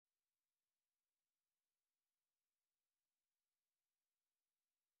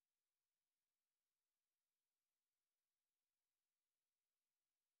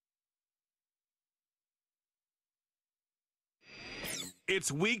It's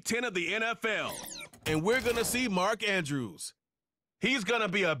Week 10 of the NFL, and we're going to see Mark Andrews. He's going to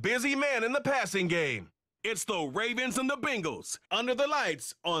be a busy man in the passing game. It's the Ravens and the Bengals under the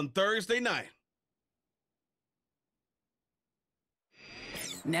lights on Thursday night.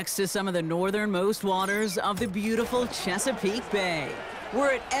 Next to some of the northernmost waters of the beautiful Chesapeake Bay,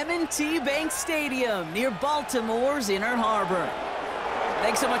 we're at M&T Bank Stadium near Baltimore's Inner Harbor.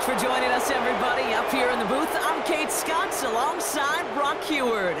 Thanks so much for joining us, everybody. Up here in the booth, I'm Kate Scotts alongside Brock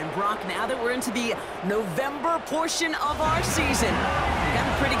Heward. And Brock, now that we're into the November portion of our season, we've got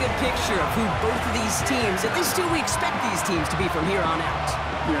a pretty good picture of who both of these teams, at least who we expect these teams to be from here on out.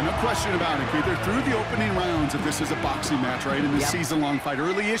 Yeah, no question about it, Kate. They're through the opening rounds if this is a boxing match, right? In this season-long fight.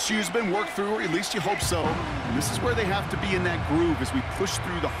 Early issues been worked through, or at least you hope so. And this is where they have to be in that groove as we push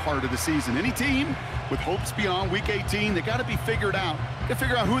through the heart of the season. Any team with hopes beyond Week 18, they got to be figured out. Got to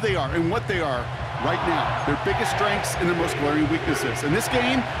figure out who they are and what they are right now. Their biggest strengths and their most glaring weaknesses. In this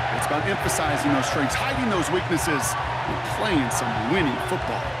game, it's about emphasizing those strengths, hiding those weaknesses, and playing some winning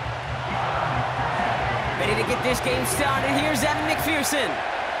football. Ready to get this game started. Here's Evan McPherson.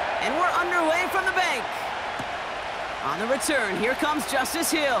 And we're underway from the bank. On the return, here comes Justice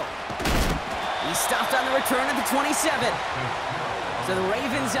Hill. He stopped on the return at the 27. So the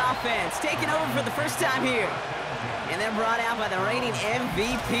Ravens offense taking over for the first time here. And they're brought out by the reigning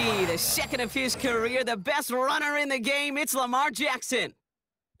MVP, the second of his career, the best runner in the game. It's Lamar Jackson.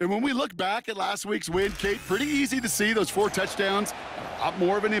 And when we look back at last week's win, Kate, pretty easy to see those 4 touchdowns had a lot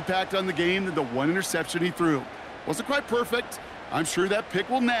more of an impact on the game than the 1 interception he threw. Wasn't quite perfect. I'm sure that pick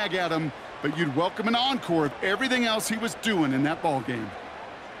will nag at him, but you'd welcome an encore of everything else he was doing in that ball game.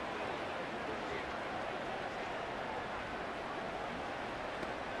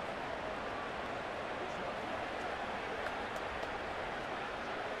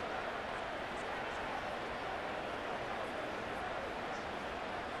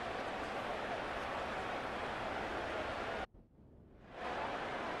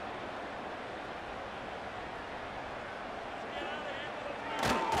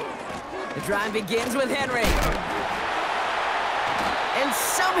 The drive begins with Henry. And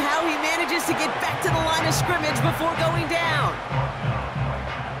somehow he manages to get back to the line of scrimmage before going down.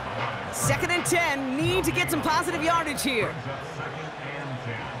 2nd and 10, need to get some positive yardage here. 2nd and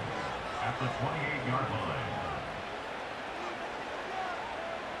 10 at the 28-yard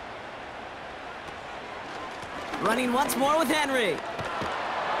line. Running once more with Henry.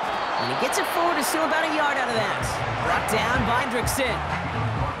 And he gets it forward, is still about a yard out of that. Brought down by Drickson.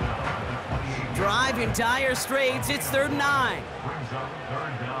 Drive in dire straits. It's 3rd and 9. Brings up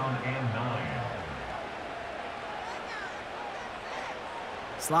 3rd down and 9.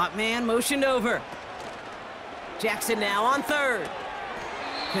 Slot man motioned over. Jackson now on 3rd.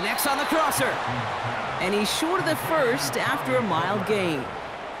 Connects on the crosser. And he's short of the first after a mild gain.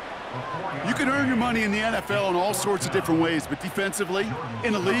 You can earn your money in the NFL in all sorts of different ways, but defensively,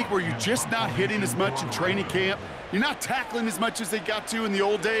 in a league where you're just not hitting as much in training camp, you're not tackling as much as they got to in the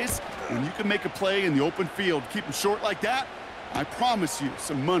old days, when you can make a play in the open field, keep them short like that, I promise you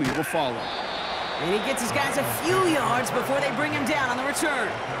some money will follow. And he gets his guys a few yards before they bring him down on the return.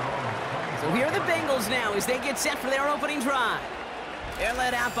 So here are the Bengals now as they get set for their opening drive. They're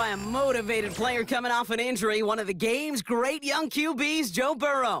led out by a motivated player coming off an injury, one of the game's great young QBs, Joe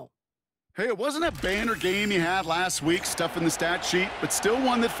Burrow. Hey, it wasn't a banner game you had last week, stuff in the stat sheet, but still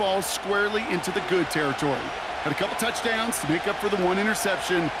one that falls squarely into the good territory. Had a couple touchdowns to make up for the 1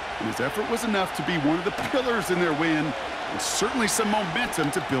 interception, and his effort was enough to be one of the pillars in their win, and certainly some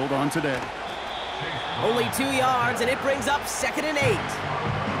momentum to build on today. Only 2 yards, and it brings up 2nd and 8.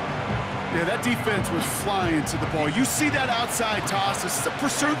 Yeah, that defense was flying to the ball. You see that outside toss. This is a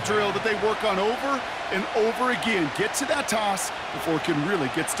pursuit drill that they work on over and over again. Get to that toss before it can really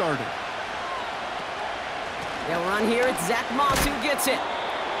get started. They'll run here. It's Zach Moss who gets it.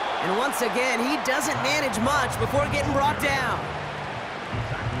 And once again, he doesn't manage much before getting brought down.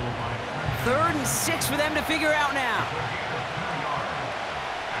 3rd and 6 for them to figure out now.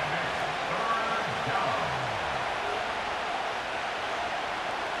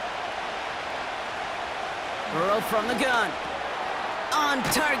 Burrow from the gun. On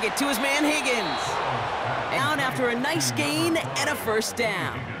target to his man Higgins. Out after a nice gain and a 1st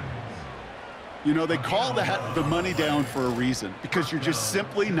down. You know, they call that the money down for a reason, because you're just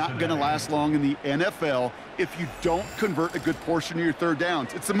simply not going to last long in the NFL if you don't convert a good portion of your 3rd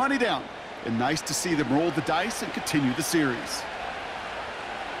downs. It's the money down, and nice to see them roll the dice and continue the series.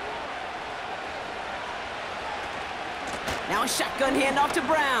 Now a shotgun handoff to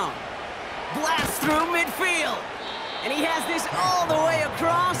Brown. Blast through midfield. And he has this all the way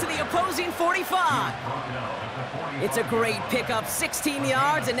across to the opposing 45. It's a great pickup, 16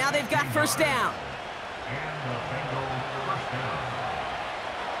 yards, and now they've got first down. And the Bengals first down.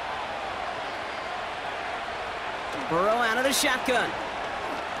 Burrow out of the shotgun.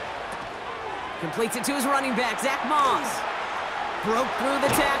 Completes it to his running back, Zach Moss. Broke through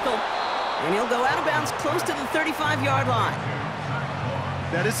the tackle, and he'll go out of bounds close to the 35-yard line.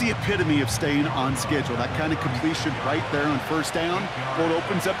 That is the epitome of staying on schedule. That kind of completion right there on first down. Well, it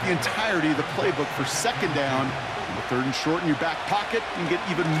opens up the entirety of the playbook for second down. The third and short in your back pocket, and get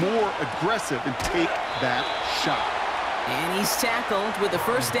even more aggressive and take that shot. And he's tackled with the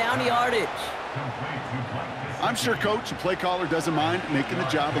first down yardage. I'm sure coach and play caller doesn't mind making the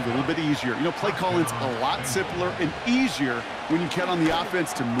job a little bit easier. You know, play calling's a lot simpler and easier when you count on the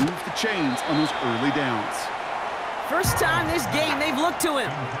offense to move the chains on those early downs. First time this game they've looked to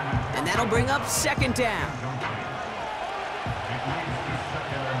him. And that'll bring up second down.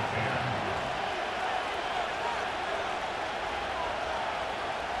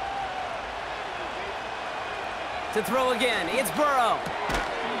 To throw again, it's Burrow.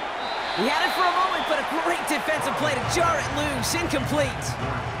 He had it for a moment, but a great defensive play to jar it loose. Incomplete.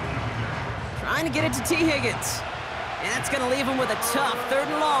 Trying to get it to T. Higgins. And that's going to leave him with a tough third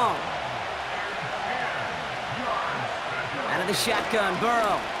and long. Out of the shotgun,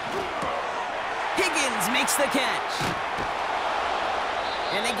 Burrow. Higgins makes the catch.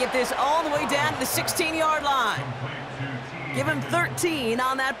 And they get this all the way down to the 16-yard line. Give him 13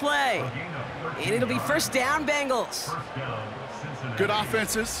 on that play. And it'll be first down, Bengals. Good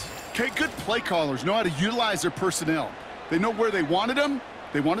offenses. Okay, good play callers know how to utilize their personnel. They know where they wanted them.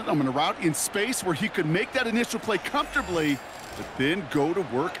 They wanted them on a route in space where he could make that initial play comfortably, but then go to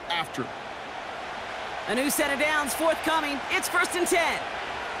work after. A new set of downs forthcoming. It's first and 10.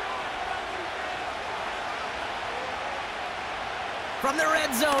 From the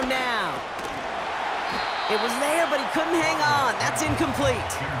red zone now. It was there, but he couldn't hang on. That's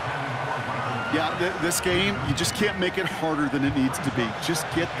incomplete. Yeah, this game, you just can't make it harder than it needs to be. Just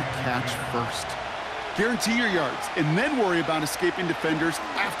get the catch first. Guarantee your yards, and then worry about escaping defenders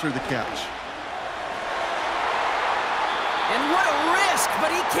after the catch. And what a risk,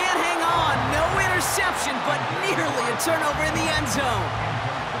 but he can't hang on. No interception, but nearly a turnover in the end zone.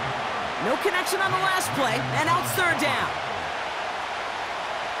 No connection on the last play, and now it's third down.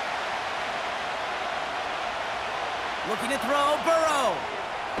 Looking to throw, Burrow.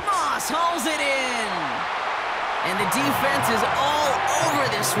 Moss hauls it in. And the defense is all over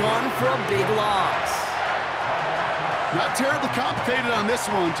this one for a big loss. Not terribly complicated on this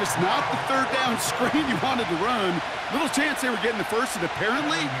one, just not the third down screen you wanted to run. Little chance they were getting the first, and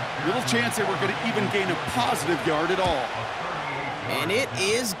apparently little chance they were going to even gain a positive yard at all. And it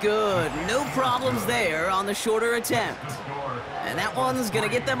is good. No problems there on the shorter attempt. And that one's going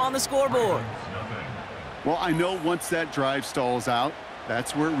to get them on the scoreboard. Well, I know once that drive stalls out,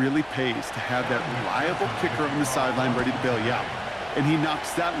 that's where it really pays to have that reliable kicker on the sideline ready to bail you out. And he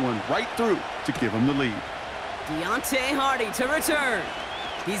knocks that one right through to give him the lead. Deontay Hardy to return.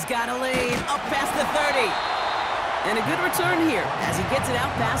 He's got a lane up past the 30. And a good return here as he gets it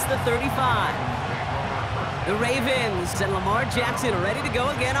out past the 35. The Ravens and Lamar Jackson are ready to go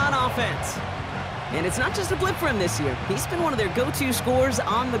again on offense. And it's not just a blip for him this year. He's been one of their go-to scorers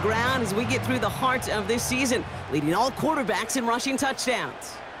on the ground as we get through the heart of this season, leading all quarterbacks in rushing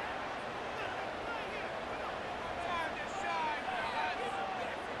touchdowns.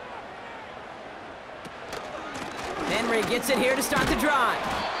 Henry gets it here to start the drive.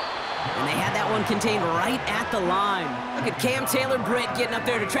 And they had that one contained right at the line. Look at Cam Taylor-Britt getting up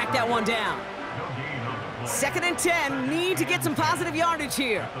there to track that one down. Second and 10, need to get some positive yardage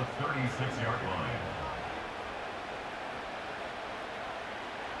here. The 36-yard line.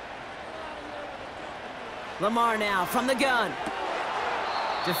 Lamar now from the gun.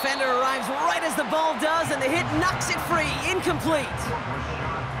 Defender arrives right as the ball does, and the hit knocks it free. Incomplete.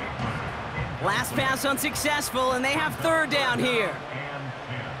 Last pass unsuccessful, and they have third down here.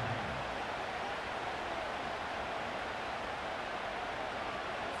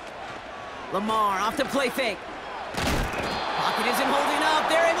 Lamar off the play fake. Pocket isn't holding up.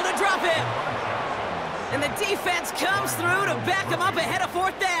 They're able to drop him. And the defense comes through to back him up ahead of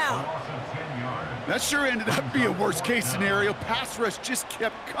fourth down. That sure ended up being a worst-case scenario. Pass rush just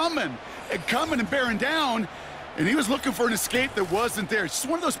kept coming and bearing down, and he was looking for an escape that wasn't there. It's just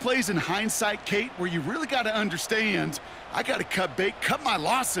one of those plays in hindsight, Kate, where you really got to understand, I got to cut bait, cut my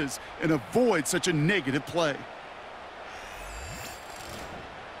losses, and avoid such a negative play.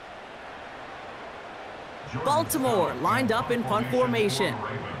 Baltimore lined up in punt formation.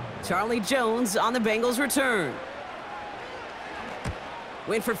 Charlie Jones on the Bengals return.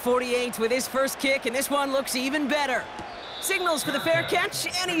 Winford 48 with his first kick, and this one looks even better. Signals for the fair catch,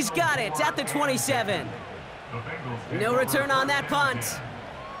 and he's got it at the 27. No return on that punt,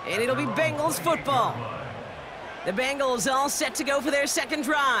 and it'll be Bengals football. The Bengals all set to go for their second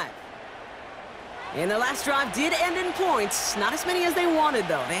drive. And their last drive did end in points. Not as many as they wanted,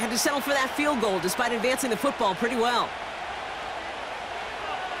 though. They had to settle for that field goal despite advancing the football pretty well.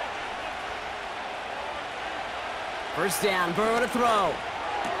 First down, Burrow to throw.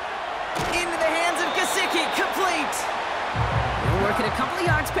 Into the hands of Gesicki, complete. They're working a couple of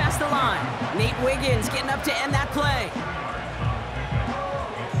yards past the line. Nate Wiggins getting up to end that play.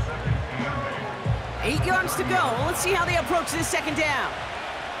 8 yards to go. Let's see how they approach this second down.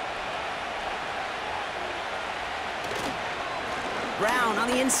 Brown on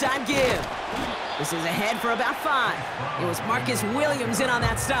the inside give. This is ahead for about 5. It was Marcus Williams in on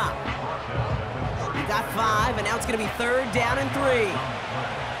that stop. He got 5, and now it's going to be 3rd down and 3.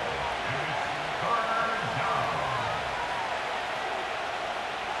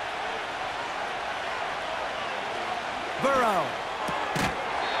 Burrow.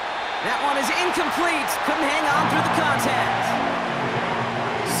 That one is incomplete. Couldn't hang on through the contact.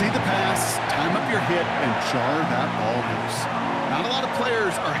 See the pass, time up your hit, and jar that ball loose. Not a lot of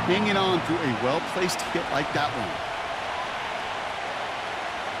players are hanging on through a well-placed hit like that one.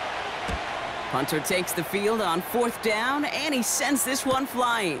 Punter takes the field on 4th down, and he sends this one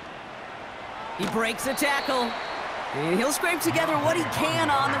flying. He breaks the tackle, and he'll scrape together what he can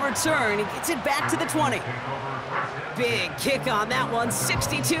on the return. He gets it back to the 20. Big kick on that one,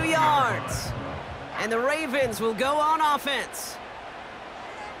 62 yards. And the Ravens will go on offense.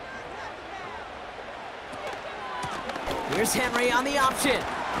 Here's Henry on the option.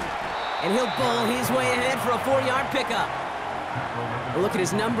 And he'll bowl his way ahead for a 4-yard pickup. We'll look at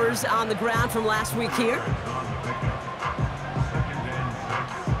his numbers on the ground from last week here.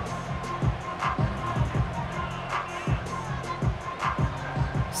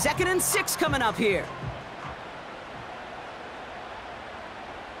 Second and 6 coming up here.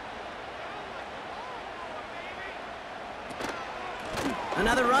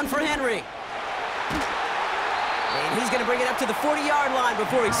 Another run for Henry. And he's going to bring it up to the 40-yard line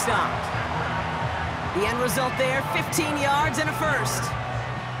before he stopped. The end result there, 15 yards and a first.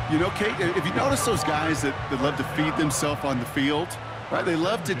 You know, Kate, if you notice those guys that love to feed themselves on the field, right? They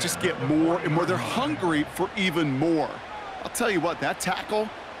love to just get more and more. They're hungry for even more. I'll tell you what, that tackle,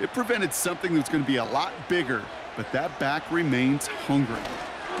 it prevented something that's going to be a lot bigger, but that back remains hungry.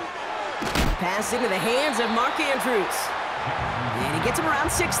 Pass into the hands of Mark Andrews. And he gets him around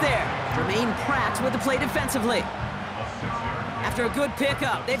 6 there. Jermaine Pratt with the play defensively. After a good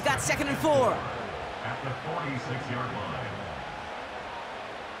pickup, they've got 2nd and 4. At the 46-yard line.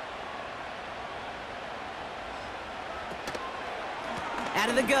 Out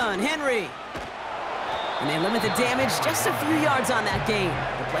of the gun, Henry. And they limit the damage just a few yards on that game.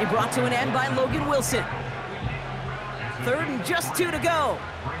 The play brought to an end by Logan Wilson. 3rd and just 2 to go.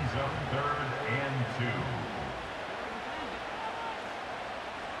 Brings up 3rd and 2.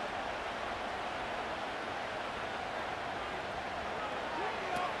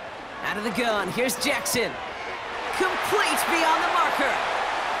 Out of the gun, here's Jackson. Complete beyond the marker.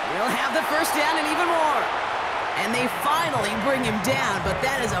 They'll have the first down and even more. And they finally bring him down, but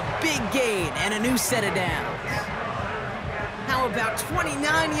that is a big gain and a new set of downs. How about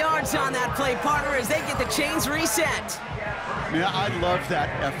 29 yards on that play, partner, as they get the chains reset? Yeah, I love that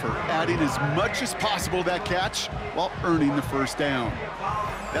effort, adding as much as possible to that catch while earning the first down.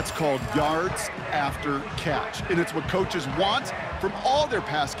 That's called yards after catch, and it's what coaches want from all their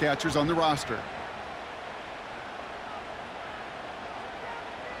pass catchers on the roster.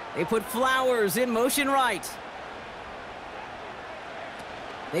 They put Flowers in motion right.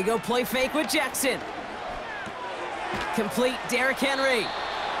 They go play fake with Jackson. Complete Derrick Henry.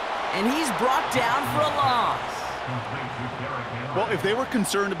 And he's brought down for a loss. Well, if they were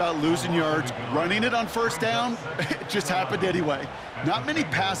concerned about losing yards, running it on first down, it just happened anyway. Not many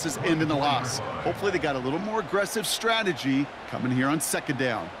passes end in a loss. Hopefully they got a little more aggressive strategy coming here on 2nd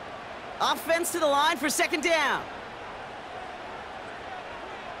down. Offense to the line for 2nd down.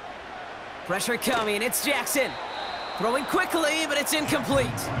 Pressure coming, it's Jackson. Throwing quickly, but it's incomplete.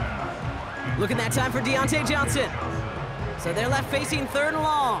 Looking that time for Deontay Johnson. So they're left facing 3rd and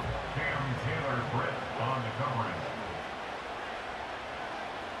long.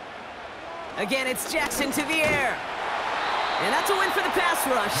 Again, it's Jackson to the air. And that's a win for the pass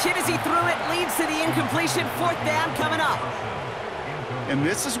rush. Hit as he threw it, leads to the incompletion. 4th down coming up. And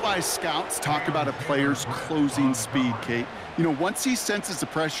this is why scouts talk about a player's closing speed, Kate. You know, once he senses the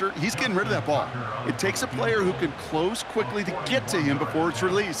pressure, he's getting rid of that ball. It takes a player who can close quickly to get to him before it's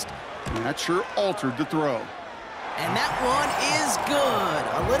released. And that sure altered the throw. And that one is good.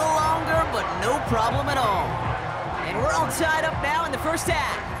 A little longer, but no problem at all. And we're all tied up now in the first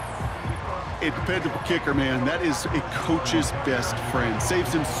half. A dependable kicker, man. That is a coach's best friend.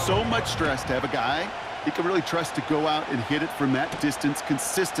 Saves him so much stress to have a guy he can really trust to go out and hit it from that distance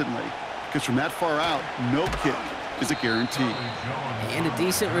consistently. Because from that far out, no kick is a guarantee. And a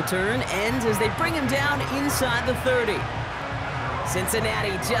decent return ends as they bring him down inside the 30.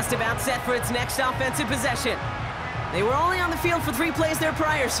 Cincinnati just about set for its next offensive possession. They were only on the field for 3 plays their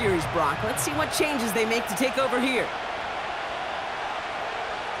prior series, Brock. Let's see what changes they make to take over here.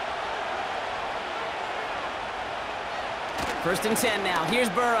 First and 10 now. Here's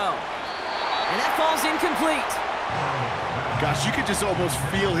Burrow. And that falls incomplete. Gosh, you could just almost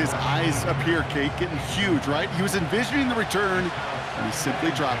feel his eyes up here, Kate, getting huge, right? He was envisioning the return, and he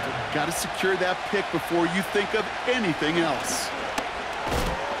simply dropped it. Got to secure that pick before you think of anything else.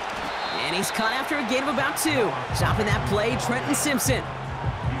 And he's caught after a gain of about 2. Stopping that play, Trenton Simpson.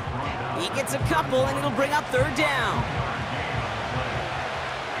 He gets a couple, and it'll bring up 3rd down.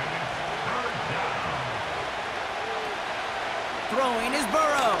 Throwing is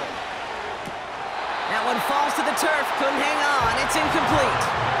Burrow. That one falls to the turf. Couldn't hang on. It's incomplete.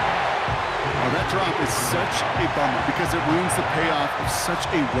 Oh, that drop is such a bummer because it ruins the payoff of such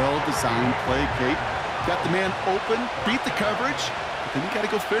a well-designed play, Kate. Got the man open, beat the coverage, but then you got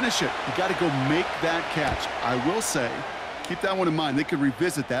to go finish it. You got to go make that catch. I will say, keep that one in mind. They could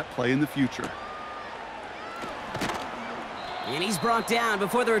revisit that play in the future. And he's brought down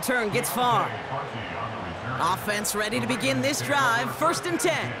before the return gets far. Offense ready to begin this drive. 1st and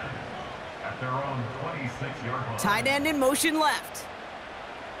 10. At their own 26-yard line. Tight end in motion left.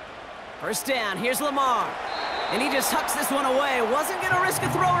 First down. Here's Lamar. And he just hucks this one away. Wasn't going to risk a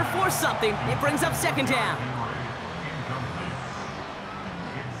throw or force something. It brings up 2nd down. Incomplete.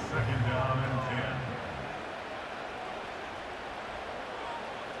 It's 2nd down and 10.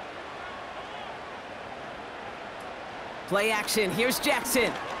 Play action. Here's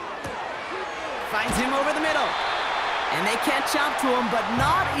Jackson. Finds him over the middle. And they catch up to him, but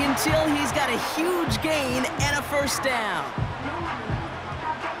not until he's got a huge gain and a 1st down.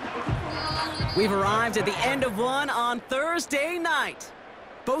 We've arrived at the end of one on Thursday night.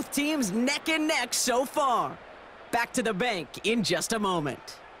 Both teams neck and neck so far. Back to the bank in just a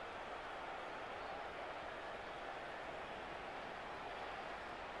moment.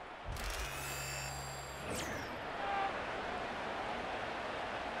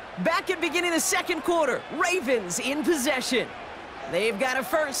 Back at beginning of the 2nd quarter, Ravens in possession. They've got a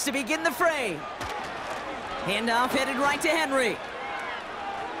first to begin the frame. Handoff headed right to Henry.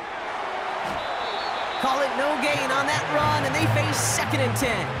 Call it no gain on that run, and they face 2nd and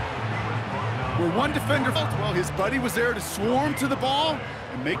 10. Where one defender felt, well, his buddy was there to swarm to the ball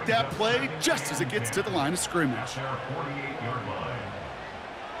and make that play just as it gets to the line of scrimmage. At their 48-yard line.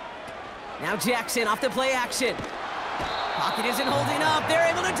 Now Jackson off the play action. Pocket isn't holding up. They're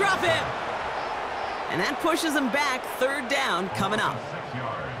able to drop him. And that pushes them back. 3rd down coming up. 6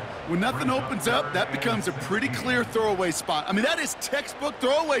 yards. When nothing opens up, that becomes a pretty clear throwaway spot. I mean, that is textbook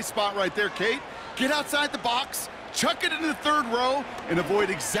throwaway spot right there, Kate. Get outside the box, chuck it into the 3rd row, and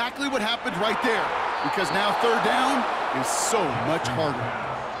avoid exactly what happened right there. Because now 3rd down is so much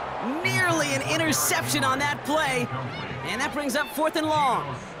harder. Nearly an interception on that play. And that brings up 4th and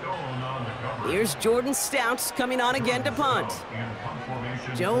long. Here's Jordan Stout coming on again to punt.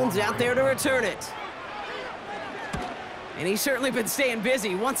 Jones out there to return it. And he's certainly been staying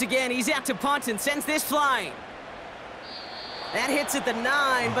busy. Once again, he's out to punt and sends this flying. That hits at the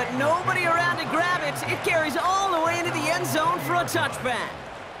 9, but nobody around to grab it. It carries all the way into the end zone for a touchback.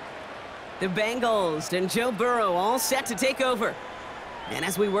 The Bengals and Joe Burrow all set to take over. And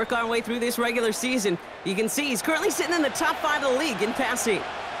as we work our way through this regular season, you can see he's currently sitting in the top 5 of the league in passing.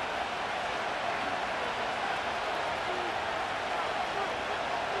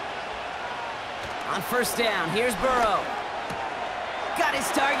 On 1st down, here's Burrow. Got his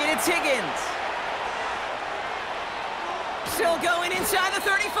target, it's Higgins. Still going inside the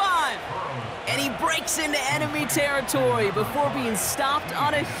 35. And he breaks into enemy territory before being stopped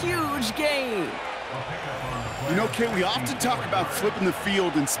on a huge gain. You know, Kate, we often talk about flipping the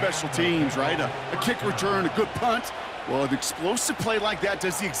field in special teams, right? A kick return, a good punt. Well, an explosive play like that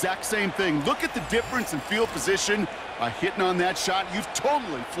does the exact same thing. Look at the difference in field position. By hitting on that shot, you've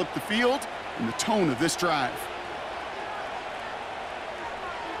totally flipped the field and the tone of this drive.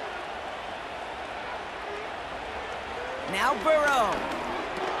 Now Burrow.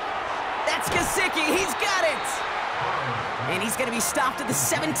 That's Gesicki. He's got it. And he's going to be stopped at the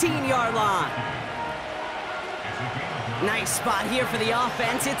 17-yard line. Nice spot here for the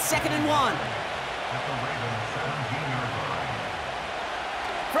offense. It's 2nd and 1.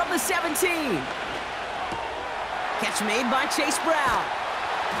 From the 17. Catch made by Chase Brown.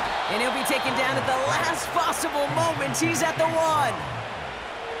 And he'll be taken down at the last possible moment. He's at the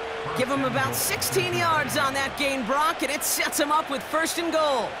 1. Give him about 16 yards on that gain, Brock, and it sets him up with 1st and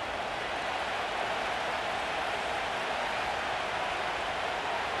goal.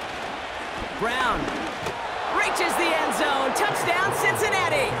 Brown reaches the end zone. Touchdown,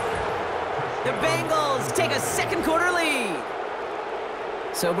 Cincinnati. The Bengals take a 2nd quarter lead.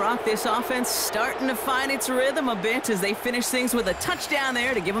 So, Brock, this offense starting to find its rhythm a bit as they finish things with a touchdown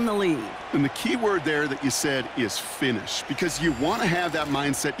there to give them the lead. And the key word there that you said is finish, because you want to have that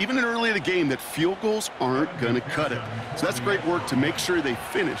mindset, even in early in the game, that field goals aren't going to cut it. So that's great work to make sure they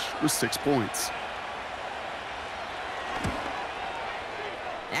finish with 6 points.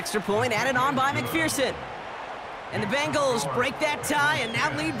 Extra point added on by McPherson. And the Bengals break that tie and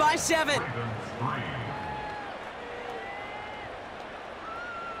now lead by 7.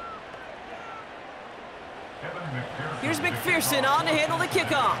 Here's McPherson on to handle the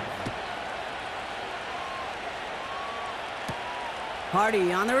kickoff.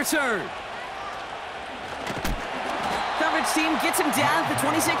 Hardy on the return. Coverage team gets him down at the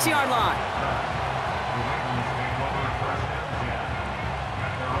 26-yard line.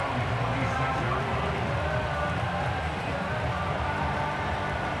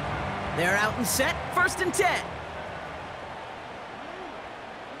 They're out and set, 1st and 10.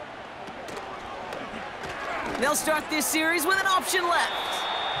 They'll start this series with an option left.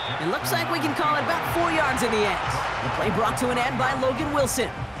 It looks like we can call it about 4 yards in the end. The play brought to an end by Logan Wilson.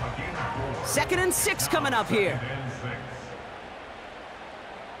 2nd and 6 coming up here.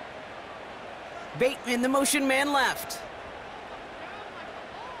 Bateman, the motion man left.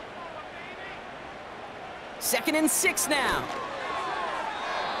 2nd and 6 now.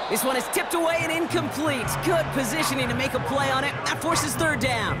 This one is tipped away and incomplete. Good positioning to make a play on it. That forces 3rd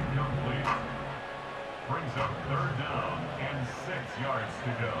down. Brings up 3rd down and 6 yards to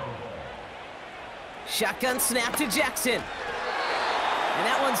go. Shotgun snap to Jackson. And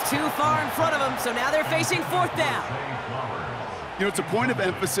that one's too far in front of him, so now they're facing 4th down. You know, it's a point of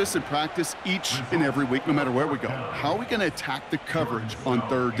emphasis in practice each and every week, no matter where we go. How are we going to attack the coverage on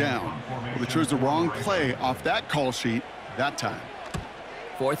 3rd down? Well, they chose the wrong play off that call sheet that time.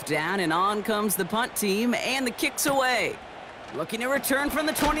 4th down, and on comes the punt team, and the kick's away. Looking to return from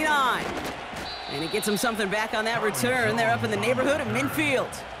the 29. And he gets him something back on that return. They're up in the neighborhood of midfield.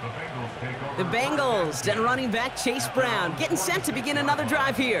 The Bengals and running back Chase Brown getting set to begin another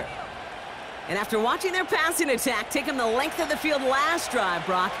drive here. And after watching their passing attack take them the length of the field last drive,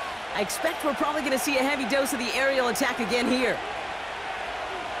 Brock, I expect we're probably going to see a heavy dose of the aerial attack again here.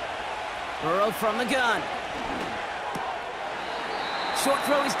 Burrow from the gun. Short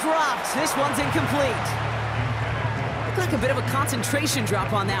throw is dropped. This one's incomplete. Looked like a bit of a concentration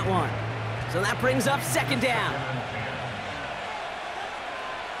drop on that one. So that brings up 2nd down.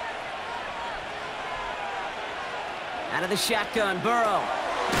 Out of the shotgun, Burrow.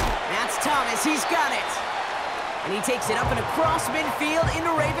 That's Thomas, he's got it. And he takes it up and across midfield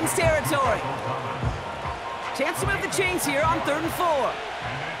into Ravens territory. Chance to move the chains here on 3rd and 4.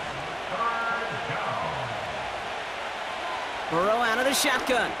 Burrow out of the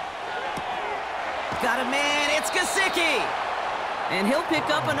shotgun. Got a man, it's Gesicki. And he'll pick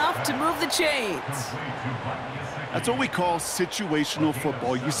up enough to move the chains. That's what we call situational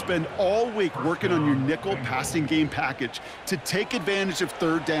football. You spend all week working on your nickel passing game package to take advantage of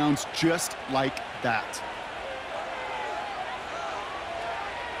 3rd downs just like that.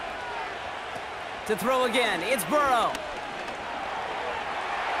 To throw again, it's Burrow.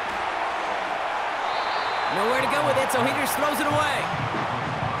 Nowhere to go with it, so he just throws it away.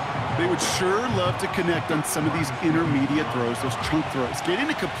 They would sure love to connect on some of these intermediate throws, those chunk throws. Getting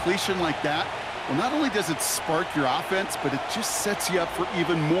a completion like that, well, not only does it spark your offense, but it just sets you up for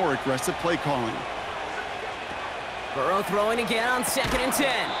even more aggressive play calling. Burrow throwing again on 2nd and 10.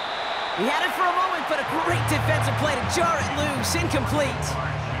 He had it for a moment, but a great defensive play to jar it loose. Incomplete.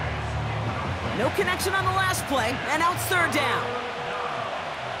 No connection on the last play, and now it's 3rd down.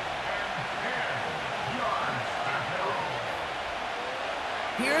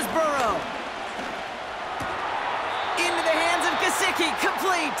 Here's Burrow. Into the hands of Gesicki,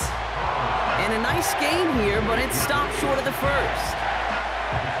 complete. And a nice gain here, but it's stopped short of the 1st.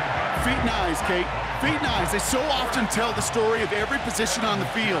 Feet and eyes, Kate. Feet and eyes. They so often tell the story of every position on the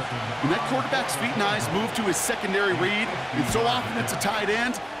field. When that quarterback's feet and eyes move to his secondary read, and so often it's a tight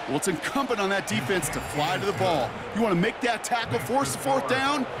end, well, it's incumbent on that defense to fly to the ball. You want to make that tackle, force the fourth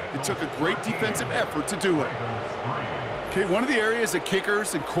down? It took a great defensive effort to do it. Okay, one of the areas that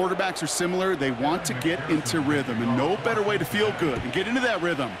kickers and quarterbacks are similar, they want to get into rhythm, and no better way to feel good and get into that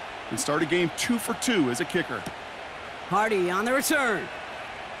rhythm than start a game 2 for 2 as a kicker. Hardy on the return.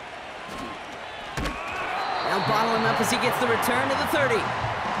 They'll bottle him up as he gets the return to the 30.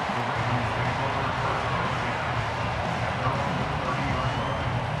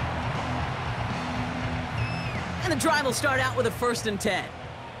 And the drive will start out with a 1st and 10.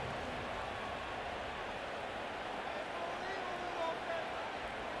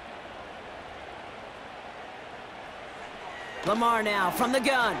 Lamar now from the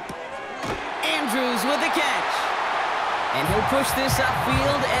gun. Andrews with the catch. And he'll push this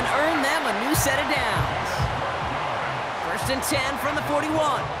upfield and earn them a new set of downs. 1st and 10 from the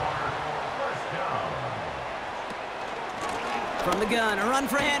 41. From the gun, a run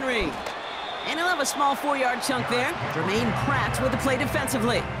for Henry. And he'll have a small 4-yard chunk there. Jermaine Pratt with the play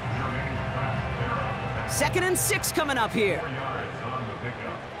defensively. 2nd and 6 coming up here. 4 yards on the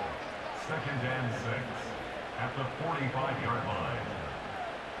pickup. 2nd and 6 at the 45-yard line.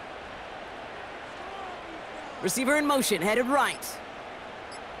 Receiver in motion, headed right.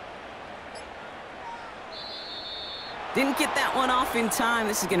 Didn't get that one off in time.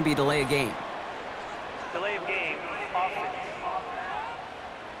 This is going to be a delay of game. Delay of game. Offense.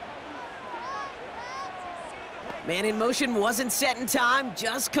 Man in motion wasn't set in time.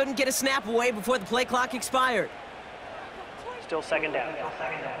 Just couldn't get a snap away before the play clock expired. Still 2nd down.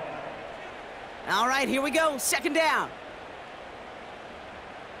 All right, here we go. 2nd down.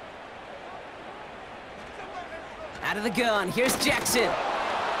 Out of the gun. Here's Jackson.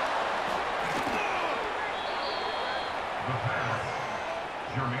 The pass.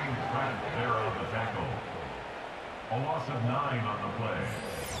 Jermaine Pratt there on the tackle. A loss of 9 on the play.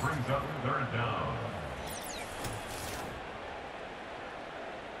 Brings up 3rd down.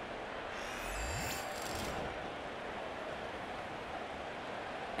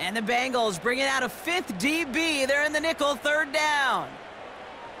 And the Bengals bringing out a 5th DB. They're in the nickel, 3rd down.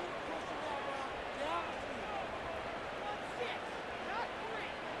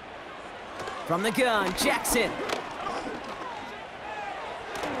 From the gun, Jackson.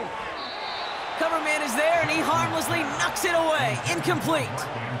 Cover man is there, and he harmlessly knocks it away. Incomplete.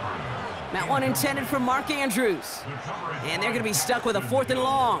 That one intended for Mark Andrews. And they're going to be stuck with a 4th and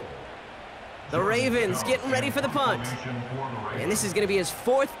long. The Ravens getting ready for the punt. And this is going to be his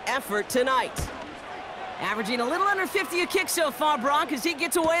 4th effort tonight. Averaging a little under 50 a kick so far, Brock, as he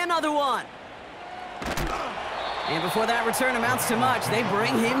gets away another one. And before that return amounts to much, they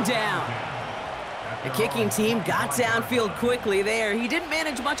bring him down. The kicking team got downfield quickly there. He didn't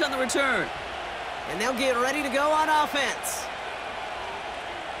manage much on the return. And they'll get ready to go on offense.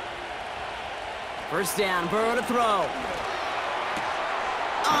 1st down, Burrow to throw.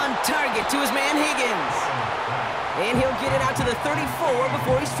 On target to his man Higgins. And he'll get it out to the 34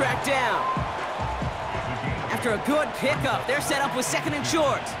 before he's tracked down. After a good pickup, they're set up with 2nd and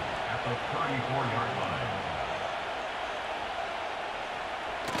short. At the 34-yard line.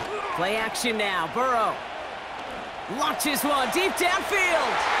 Play action now. Burrow launches one deep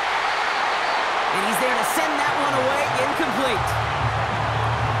downfield. And he's there to send that one away. Incomplete.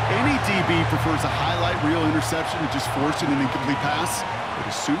 Any DB prefers a highlight reel interception to just forcing an incomplete pass. But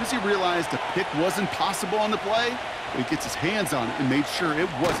as soon as he realized the pick wasn't possible on the play, he gets his hands on it and made sure it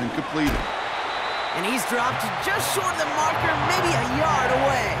wasn't completed. And he's dropped just short of the marker, maybe a yard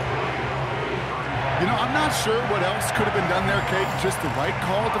away. You know, I'm not sure what else could have been done there, Kate. Just the right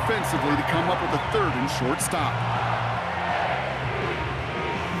call defensively to come up with a 3rd and short stop.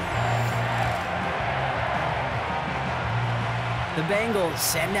 The Bengals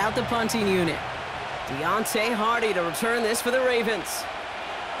send out the punting unit. Deontay Hardy to return this for the Ravens.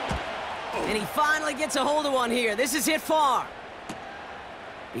 And he finally gets a hold of one here. This is hit far.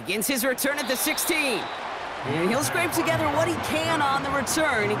 Begins his return at the 16. And he'll scrape together what he can on the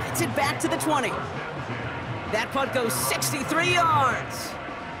return. He gets it back to the 20. That punt goes 63 yards.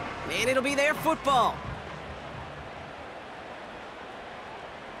 And it'll be their football.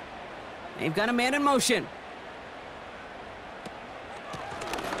 They've got a man in motion.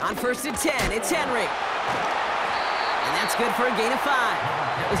 On 1st and 10, it's Henry. And that's good for a gain of 5.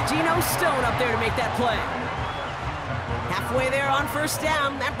 That was Geno Stone up there to make that play. Halfway there on 1st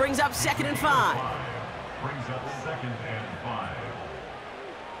down. That brings up 2nd and 5. Brings up 2nd and 5.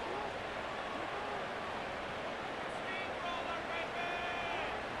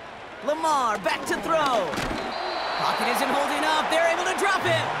 Lamar back to throw. Pocket isn't holding up. They're able to drop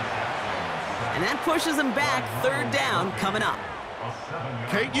it. And that pushes them back. Third down coming up.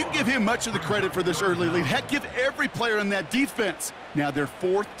 Kate, you can give him much of the credit for this early lead. Heck, give every player on that defense now their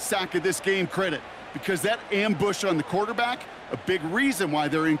 4th sack of this game credit, because that ambush on the quarterback, a big reason why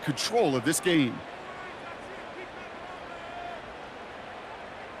they're in control of this game.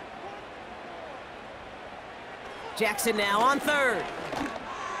 Jackson now on third.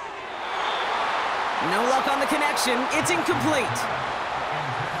 No luck on the connection. It's incomplete.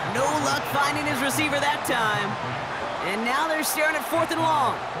 No luck finding his receiver that time. And now they're staring at 4th and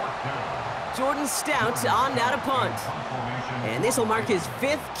long. Jordan Stout on now to punt. And this will mark his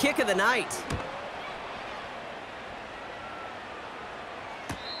 5th kick of the night.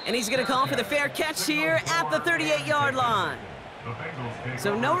 And he's going to call for the fair catch here at the 38-yard line.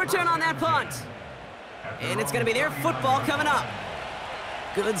 So no return on that punt. And it's going to be their football coming up.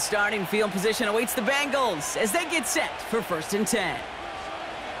 Good starting field position awaits the Bengals as they get set for 1st and 10.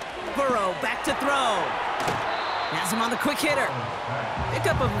 Burrow back to throw. Has him on the quick hitter. Pick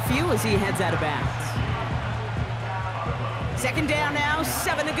up of a few as he heads out of bounds. 2nd down now,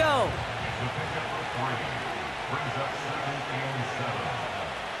 7 to go.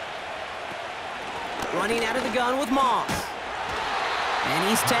 Running out of the gun with Moss. And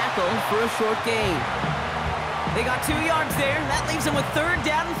he's tackled for a short gain. They got 2 yards there. That leaves them with 3rd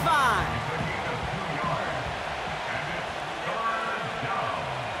down and 5.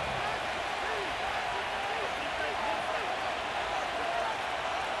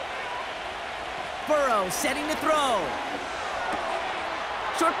 Burrow setting to throw.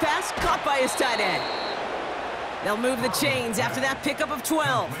 Short pass caught by his tight end. They'll move the chains after that pickup of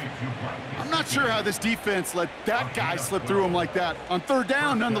 12. I'm not sure how this defense let that guy slip through him like that. On 3rd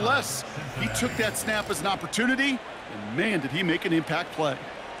down, nonetheless, he took that snap as an opportunity, and man, did he make an impact play.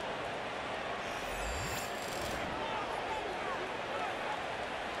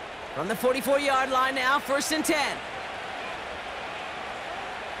 From the 44-yard line now, 1st and 10.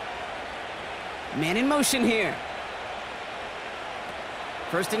 Man in motion here.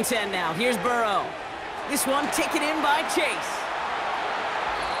 1st and 10 now. Here's Burrow. This one taken in by Chase.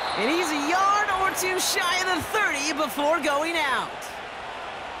 And he's a yard or 2 shy of the 30 before going out.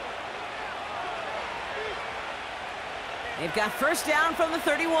 They've got 1st down from the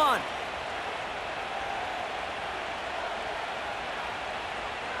 31.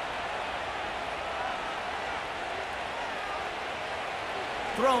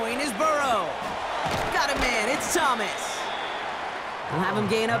 Throwing is Burrow. Got a man, it's Thomas. We'll have him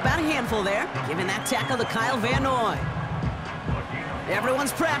gain about a handful there, giving that tackle to Kyle Van Noy.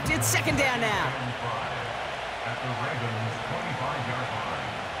 Everyone's prepped, it's 2nd down now.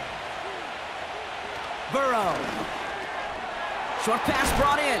 Burrow. Short pass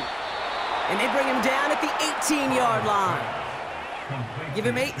brought in. And they bring him down at the 18-yard line. Give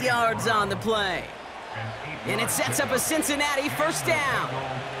him 8 yards on the play. And it sets up a Cincinnati 1st down.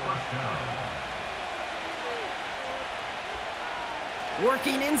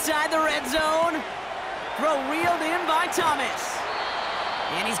 Working inside the red zone. Throw reeled in by Thomas.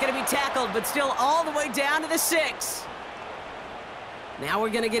 And he's going to be tackled, but still all the way down to the 6. Now we're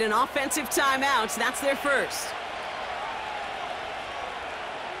going to get an offensive timeout. That's their first.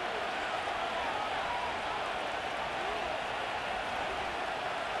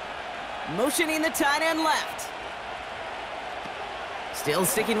 Motioning the tight end left. Still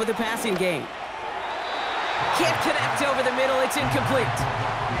sticking with the passing game. Can't connect over the middle. It's incomplete.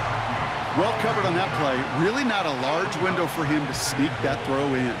 Well covered on that play. Really not a large window for him to sneak that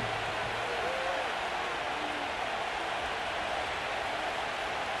throw in.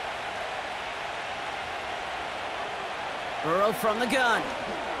 Burrow from the gun.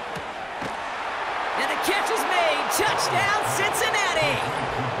 And the catch is made. Touchdown, Cincinnati.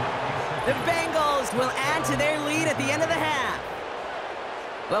 The Bengals will add to their lead at the end of the half.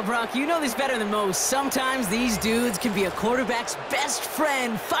 Well, Brock, you know this better than most. Sometimes these dudes can be a quarterback's best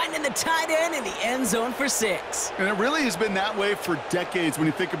friend, finding the tight end in the end zone for 6. And it really has been that way for decades when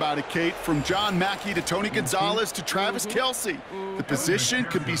you think about it, Kate. From John Mackey to Tony Gonzalez to Travis Kelce. The position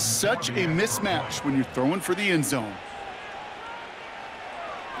can be such a mismatch when you're throwing for the end zone.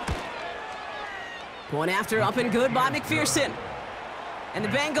 Point after up and good by McPherson. And the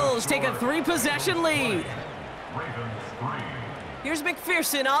Bengals take a 3-possession lead. Here's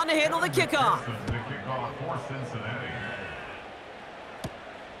McPherson on to handle the kickoff.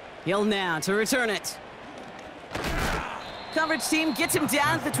 He'll now to return it. Coverage team gets him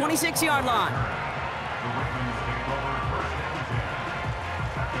down at the 26-yard line.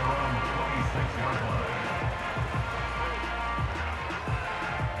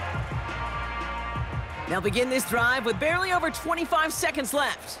 They'll begin this drive with barely over 25 seconds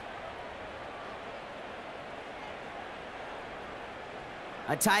left.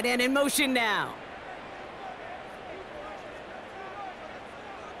 A tight end in motion now.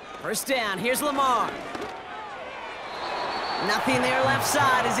 First down, here's Lamar. Nothing there left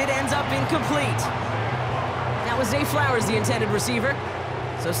side as it ends up incomplete. That was Zay Flowers, the intended receiver.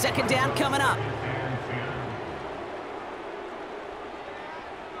 So second down coming up.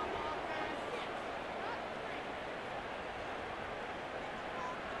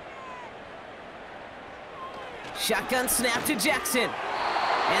 Shotgun snap to Jackson.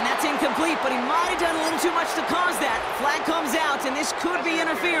 And that's incomplete, but he might have done a little too much to cause that. Flag comes out, and this could be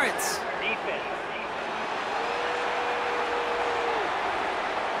interference. Defense.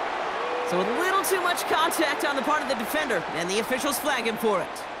 So a little too much contact on the part of the defender, and the officials flag him for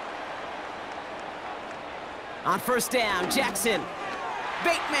it. On first down, Jackson.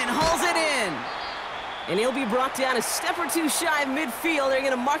 Bateman hauls it in. And he'll be brought down a step or two shy of midfield. They're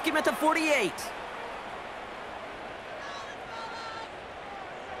going to mark him at the 48.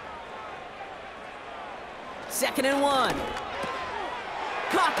 Second and 1.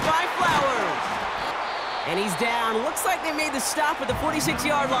 Caught by Flowers. And he's down. Looks like they made the stop at the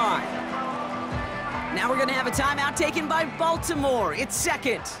 46-yard line. Now we're going to have a timeout taken by Baltimore. It's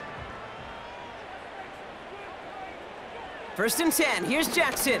second. First and 10. Here's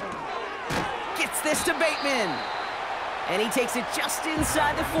Jackson. Gets this to Bateman. And he takes it just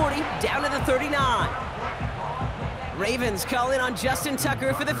inside the 40, down to the 39. Ravens call in on Justin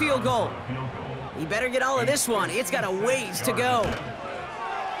Tucker for the field goal. He better get all of this one. It's got a ways to go.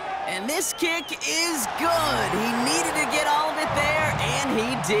 And this kick is good. He needed to get all of it there, and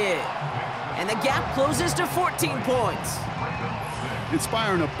he did. And the gap closes to 14 points.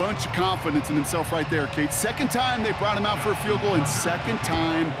 Inspiring a bunch of confidence in himself right there, Kate. Second time they brought him out for a field goal, and second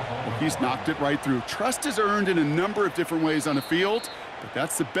time, well, he's knocked it right through. Trust is earned in a number of different ways on the field, but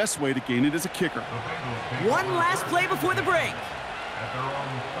that's the best way to gain it as a kicker. One last play before the break. At their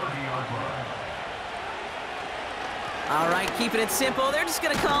own 30-yard line. All right, keeping it simple. They're just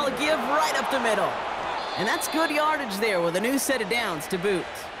going to call a give right up the middle. And that's good yardage there with a new set of downs to boot.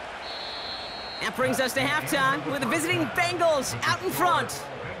 That brings us to halftime with the visiting Bengals out in front.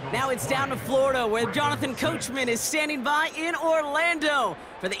 Now it's down to Florida, where Jonathan Coachman is standing by in Orlando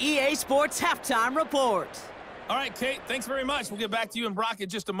for the EA Sports Halftime Report. All right, Kate, thanks very much. We'll get back to you and Brock in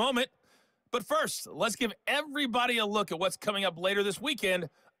just a moment. But first, let's give everybody a look at what's coming up later this weekend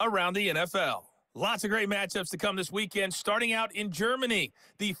around the NFL. Lots of great matchups to come this weekend, starting out in Germany,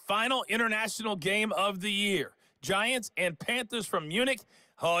 the final international game of the year. Giants and Panthers from Munich.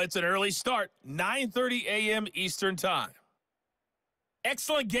 Oh, it's an early start, 9:30 a.m. Eastern Time.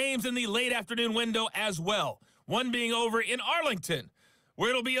 Excellent games in the late afternoon window as well. One being over in Arlington, where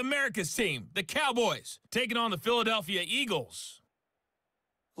it'll be America's team, the Cowboys, taking on the Philadelphia Eagles.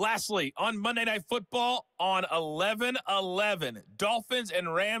 Lastly, on Monday Night Football on 11/11, Dolphins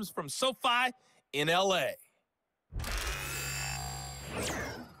and Rams from SoFi in L.A.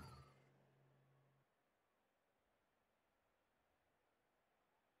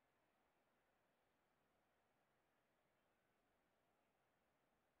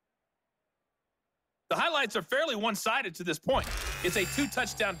 The highlights are fairly one-sided to this point. It's a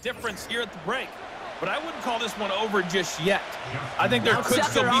 2-touchdown difference here at the break, but I wouldn't call this one over just yet. I think there could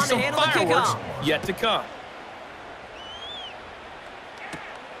still be some fireworks yet to come.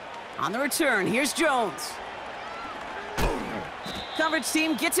 On the return, here's Jones. Coverage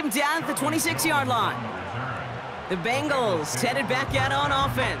team gets him down at the 26-yard line. The Bengals headed back out on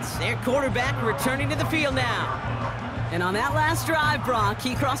offense. Their quarterback returning to the field now. And on that last drive, Brock,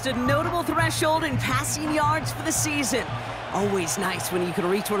 he crossed a notable threshold in passing yards for the season. Always nice when you can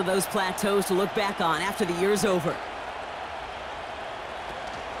reach one of those plateaus to look back on after the year's over.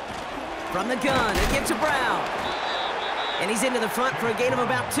 From the gun, a give to Brown. And he's into the front for a gain of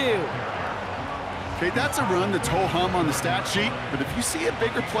about 2. Okay, that's a run that's ho-hum on the stat sheet, but if you see a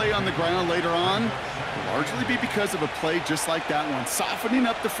bigger play on the ground later on, it'll largely be because of a play just like that one, softening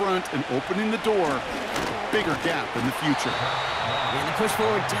up the front and opening the door for a bigger gap in the future. And the push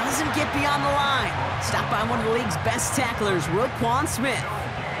forward doesn't get beyond the line. Stopped by one of the league's best tacklers, Roquan Smith.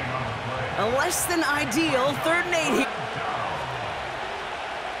 A less than ideal 3rd and 8 here.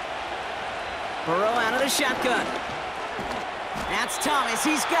 Burrow out of the shotgun. That's Thomas,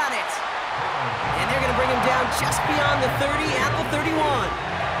 he's got it. And they're going to bring him down just beyond the 30 at the 31.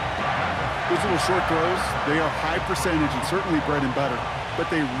 Those little short throws, they are high percentage and certainly bread and butter, but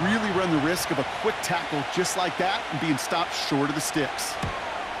they really run the risk of a quick tackle just like that and being stopped short of the sticks.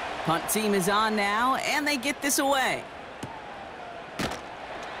 Punt team is on now, and they get this away.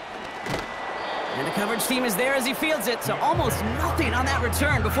 And the coverage team is there as he fields it, so almost nothing on that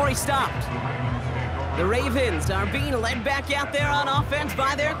return before he stopped. The Ravens are being led back out there on offense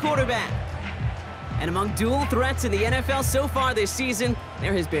by their quarterback. And among dual threats in the NFL so far this season,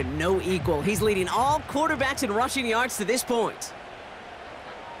 there has been no equal. He's leading all quarterbacks in rushing yards to this point.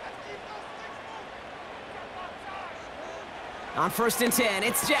 On 1st and 10,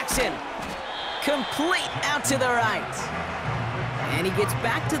 it's Jackson. Complete out to the right. And he gets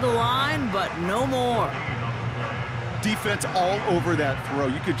back to the line, but no more. Defense all over that throw.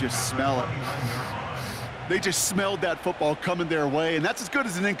 You could just smell it. They just smelled that football coming their way, and that's as good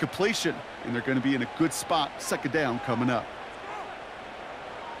as an incompletion. And they're going to be in a good spot, 2nd down coming up.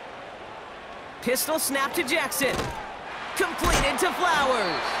 Pistol snap to Jackson. Completed to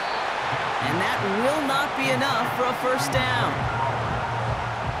Flowers. And that will not be enough for a 1st down.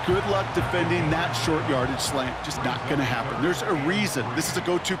 Good luck defending that short yardage slant. Just not going to happen. There's a reason. This is a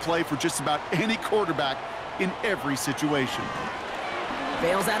go-to play for just about any quarterback in every situation.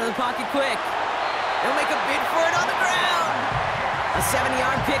 Bails out of the pocket quick. They'll make a bid for it on the ground. A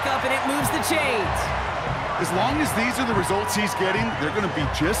 70-yard pickup, and it moves the chains. As long as these are the results he's getting, they're going to be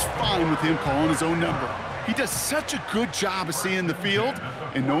just fine with him calling his own number. He does such a good job of seeing the field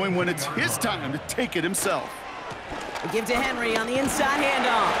and knowing when it's his time to take it himself. They give to Henry on the inside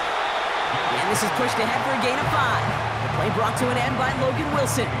handoff. And this is pushed ahead for a gain of 5. The play brought to an end by Logan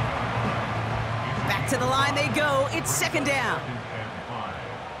Wilson. Back to the line they go. It's 2nd down.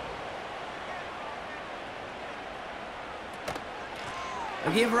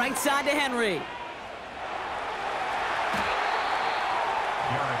 They'll give right side to Henry.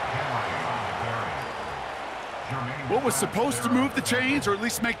 What was supposed to move the chains or at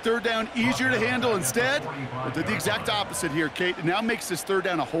least make 3rd down easier to handle instead? Well, did the exact opposite here, Kate. It now makes this 3rd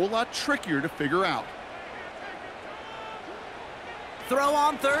down a whole lot trickier to figure out. Throw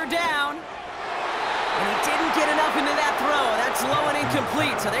on 3rd down. And he didn't get enough into that throw. That's low and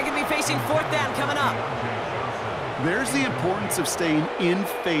incomplete, so they're going to be facing 4th down coming up. There's the importance of staying in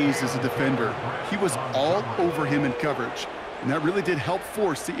phase as a defender. He was all over him in coverage, and that really did help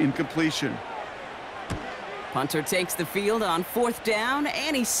force the incompletion. Punter takes the field on 4th down,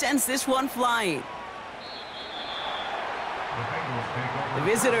 and he sends this one flying. The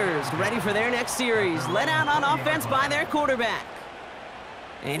visitors ready for their next series, led out on offense by their quarterback.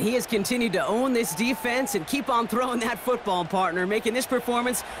 And he has continued to own this defense and keep on throwing that football, partner, making this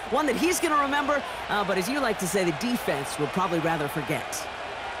performance one that he's going to remember, but as you like to say, the defense will probably rather forget.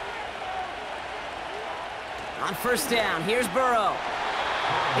 On 1st down, here's Burrow.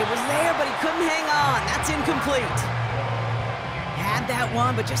 It was there, but he couldn't hang on. That's incomplete. Had that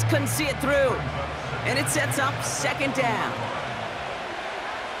one, but just couldn't see it through. And it sets up 2nd down.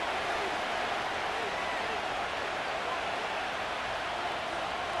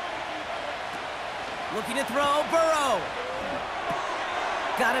 Looking to throw, Burrow.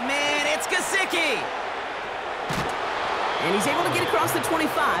 Got a man, it's Gesicki. And he's able to get across the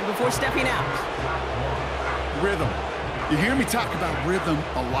 25 before stepping out. Rhythm. You hear me talk about rhythm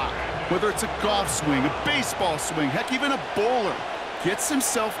a lot. Whether it's a golf swing, a baseball swing, heck, even a bowler. Gets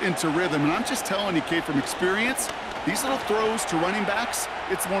himself into rhythm. And I'm just telling you, Kate, from experience, these little throws to running backs,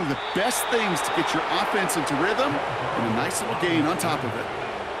 it's one of the best things to get your offense into rhythm and a nice little gain on top of it.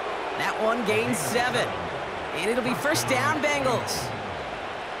 That one gains 7. And it'll be 1st down, Bengals.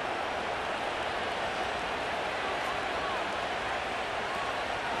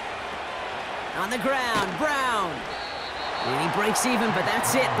 On the ground, Brown. And he breaks even, but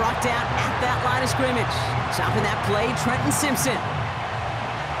that's it. Brought down at that line of scrimmage. Stopping that play, Trenton Simpson.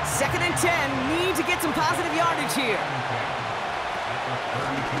 2nd and 10. Need to get some positive yardage here.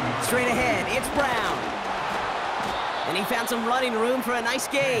 Straight ahead, it's Brown. And he found some running room for a nice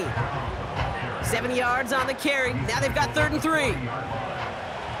gain. 7 yards on the carry. Now they've got 3rd and 3.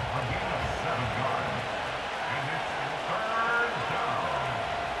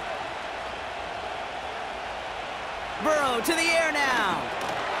 Burrow to the air now.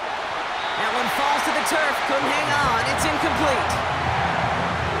 That one falls to the turf. Couldn't hang on. It's incomplete.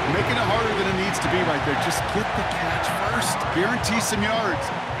 Making it harder than it needs to be right there. Just get the catch first. Guarantee some yards.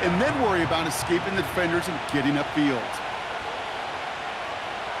 And then worry about escaping the defenders and getting upfield.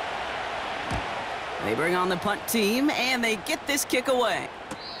 They bring on the punt team, and they get this kick away.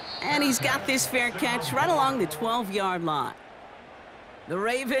 And he's got this fair catch right along the 12-yard line. The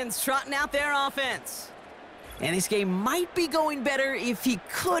Ravens trotting out their offense. And this game might be going better if he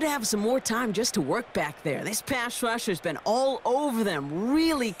could have some more time just to work back there. This pass rush has been all over them.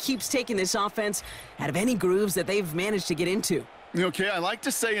 Really keeps taking this offense out of any grooves that they've managed to get into. Okay, I like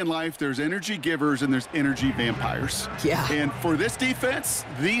to say in life there's energy givers and there's energy vampires. Yeah. And for this defense,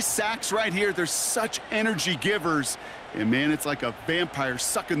 these sacks right here, they're such energy givers. And, man, it's like a vampire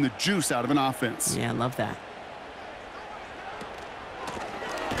sucking the juice out of an offense. Yeah, I love that.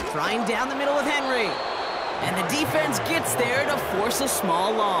 Trying down the middle with Henry. And the defense gets there to force a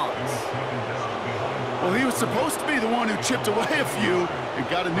small loss. Well, he was supposed to be the one who chipped away a few and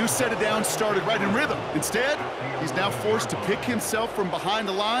got a new set of downs started right in rhythm. Instead, he's now forced to pick himself from behind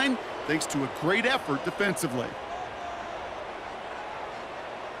the line thanks to a great effort defensively.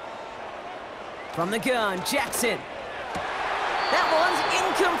 From the gun, Jackson. That one's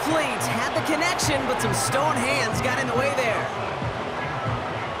incomplete. Had the connection, but some stone hands got in the way there.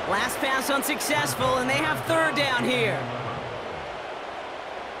 Last pass unsuccessful, and they have third down here.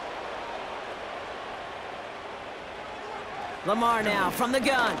 Lamar now from the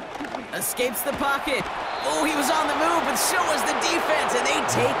gun. Escapes the pocket. Oh, he was on the move, but so was the defense, and they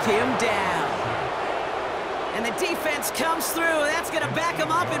take him down. And the defense comes through. That's going to back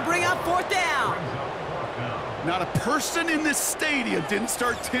him up and bring up fourth down. Not a person in this stadium didn't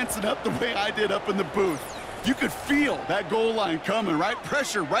start tensing up the way I did up in the booth. You could feel that goal line coming, right?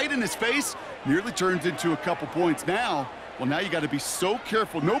 Pressure right in his face. Nearly turns into a couple points now. Well, now you got to be so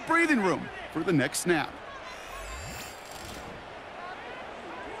careful. No breathing room for the next snap.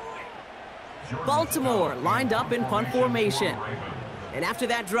 Baltimore lined up in punt formation. And after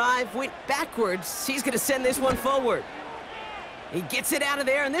that drive went backwards, he's going to send this one forward. He gets it out of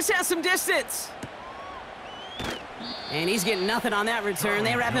there, and this has some distance. And he's getting nothing on that return.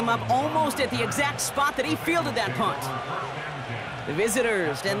 They wrap him up almost at the exact spot that he fielded that punt. The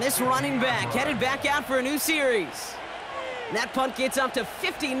visitors and this running back headed back out for a new series. And that punt gets up to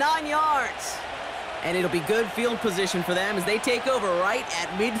 59 yards. And it'll be good field position for them as they take over right at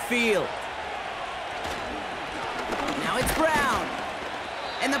midfield. Now it's Brown.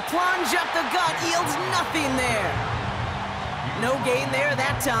 And the plunge up the gut yields nothing there. No gain there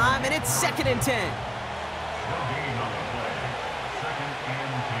that time, and it's 2nd and 10.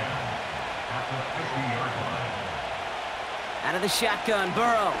 Out of the shotgun,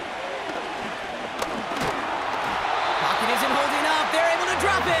 Burrow. Pocket isn't holding up. They're able to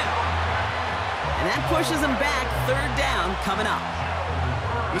drop him. And that pushes them back. Third down coming up.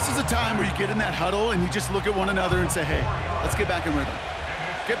 This is a time where you get in that huddle and you just look at one another and say, hey, let's get back in rhythm.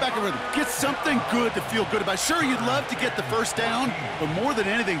 Get back in rhythm. Get something good to feel good about. Sure, you'd love to get the first down, but more than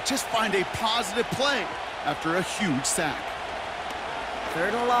anything, just find a positive play after a huge sack.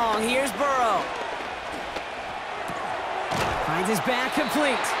 Third and long. Here's Burrow. Finds his back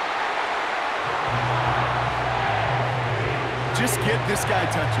complete. Just get this guy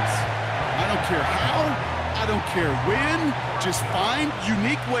touches. I don't care how, I don't care when. Just find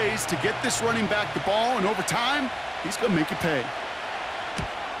unique ways to get this running back the ball, and over time, he's going to make it pay.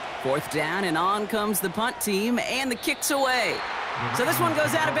 Fourth down, and on comes the punt team, and the kick's away. So this one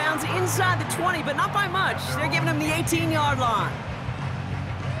goes out of bounds inside the 20, but not by much. They're giving him the 18-yard line.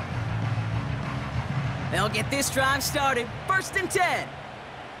 They'll get this drive started. 1st and 10.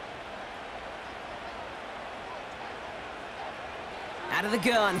 Out of the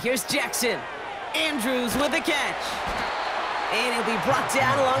gun, here's Jackson. Andrews with the catch. And he'll be brought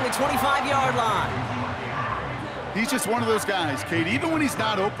down along the 25-yard line. He's just one of those guys, Kate. Even when he's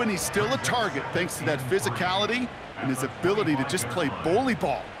not open, he's still a target thanks to that physicality and his ability to just play bully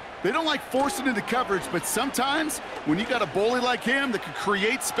ball. They don't like forcing into coverage, but sometimes when you got a bully like him that can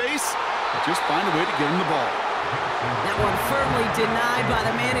create space, just find a way to get him the ball. That one firmly denied by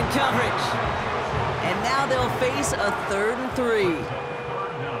the man in coverage. And now they'll face a 3rd and 3.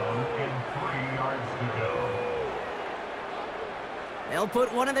 They'll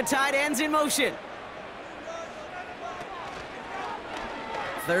put one of the tight ends in motion.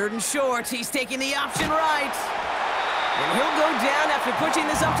 3rd and short. He's taking the option right. And he'll go down after pushing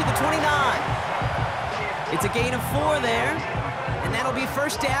this up to the 29. It's a gain of 4 there. And that'll be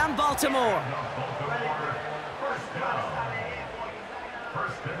 1st down, Baltimore.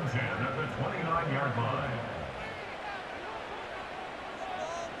 1st and 10 at the 29-yard line.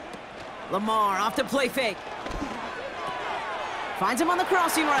 Lamar off the play fake. Finds him on the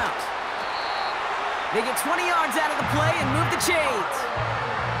crossing route. They get 20 yards out of the play and move the chains.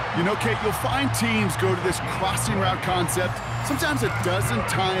 You know, Kate, you'll find teams go to this crossing route concept sometimes a dozen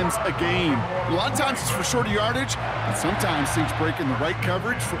times a game. A lot of times it's for shorter yardage, and sometimes things break in the right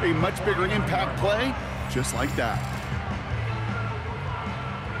coverage for a much bigger impact play, just like that.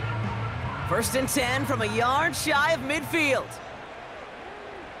 1st and 10 from a yard shy of midfield.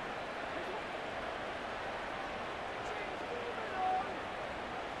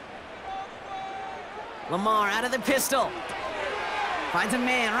 Lamar out of the pistol. Finds a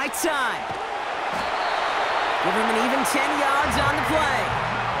man, right side. Give him an even 10 yards on the play.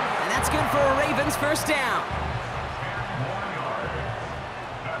 And that's good for a Ravens first down.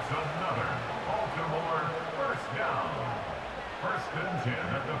 That's another Baltimore first down. First and 10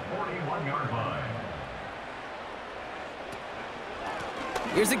 at the 41-yard line.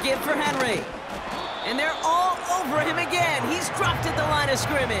 Here's a give for Henry. And they're all over him again. He's dropped at the line of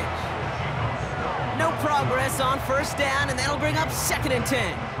scrimmage. No progress on first down, and that'll bring up 2nd and 10. Brings up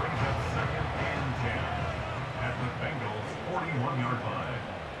 2nd and 10 at the Bengals 41-yard line.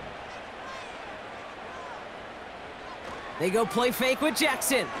 They go play fake with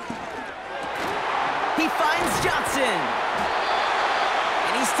Jackson. He finds Johnson.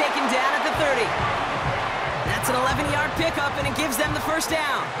 And he's taken down at the 30. That's an 11-yard pickup, and it gives them the first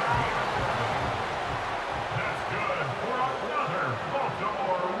down. That's good for another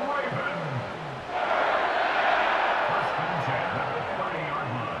Baltimore Ravens. First and 10 at the 30-yard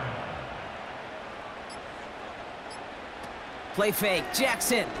line. Play fake,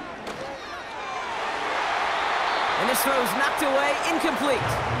 Jackson. And this throw's knocked away,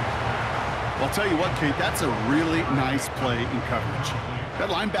 incomplete. Well, I'll tell you what, Kate, that's a really nice play in coverage. That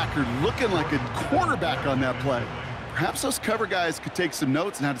linebacker looking like a cornerback on that play. Perhaps those cover guys could take some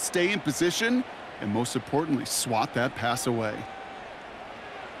notes on how to stay in position and, most importantly, swat that pass away.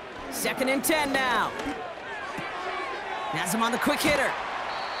 2nd and 10 now. Has him on the quick hitter.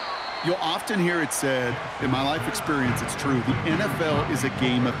 You'll often hear it said, in my life experience, it's true, the NFL is a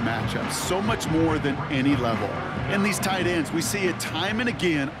game of matchups, so much more than any level. And these tight ends, we see it time and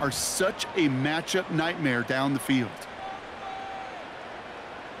again, are such a matchup nightmare down the field.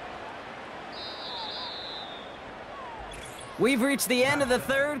 We've reached the end of the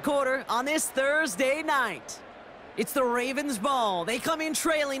 3rd quarter on this Thursday night. It's the Ravens' ball. They come in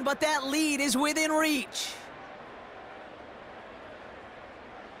trailing, but that lead is within reach.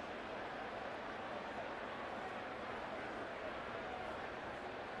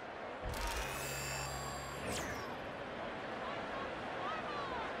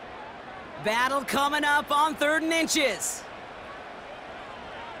 Battle coming up on 3rd and inches.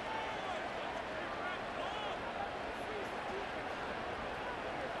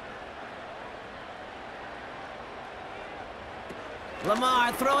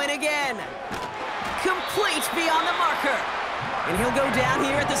 Lamar throwing again. Complete beyond the marker. And he'll go down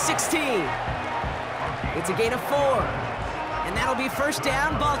here at the 16. It's a gain of 4. And that'll be first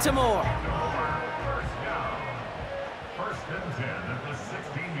down, Baltimore. First down. First and 10 at the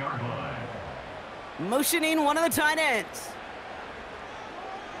 16-yard line. Motioning one of the tight ends.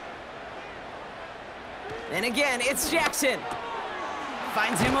 And again, it's Jackson.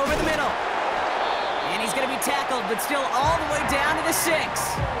 Finds him over the middle. And he's going to be tackled, but still all the way down to the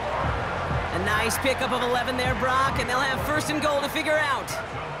 6. A nice pickup of 11 there, Brock, and they'll have 1st and goal to figure out.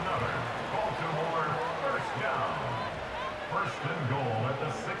 Another Baltimore first down. First and goal at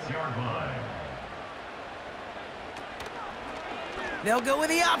the 6-yard line. They'll go with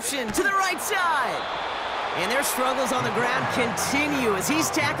the option to the right side. And their struggles on the ground continue as he's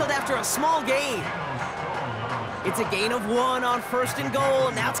tackled after a small gain. It's a gain of 1 on 1st and goal,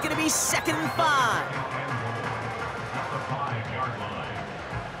 and now it's going to be 2nd and 5. At the 5-yard line.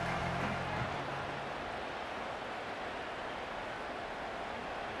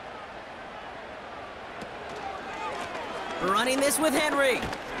 Running this with Henry.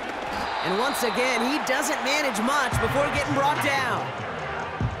 And once again, he doesn't manage much before getting brought down.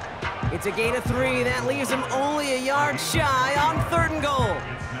 It's a gain of 3. That leaves him only a yard shy on 3rd and goal.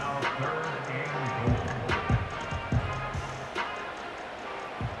 It's now 3rd and goal.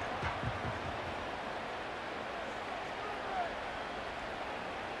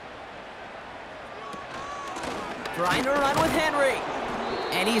 Trying to run with Henry.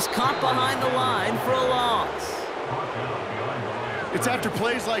 And he's caught behind the line for a loss. It's after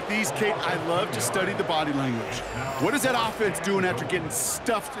plays like these, Kate, I love to study the body language. What is that offense doing after getting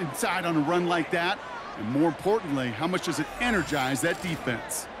stuffed inside on a run like that? And more importantly, how much does it energize that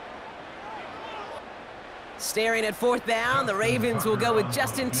defense? Staring at 4th down, the Ravens will go with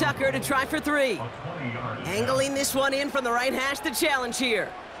Justin Tucker to try for 3. Angling this one in from the right hash to challenge here.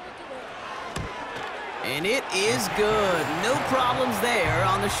 And it is good. No problems there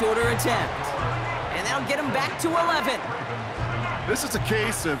on the shorter attempt. And that'll get him back to 11. This is a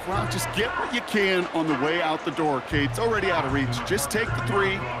case of, well, just get what you can on the way out the door, Kate. It's already out of reach. Just take the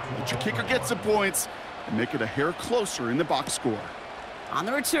 3, let your kicker get some points, and make it a hair closer in the box score. On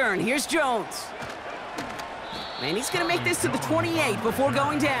the return, here's Jones. And he's going to make this to the 28 before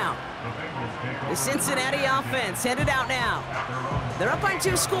going down. The Cincinnati offense headed out now. They're up by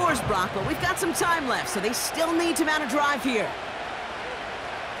 2 scores, Brock, but we've got some time left, so they still need to mount a drive here.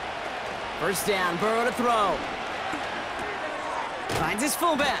 First down, Burrow to throw. Finds his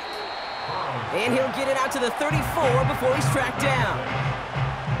fullback. And he'll get it out to the 34 before he's tracked down.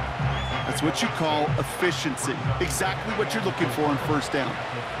 That's what you call efficiency. Exactly what you're looking for on first down.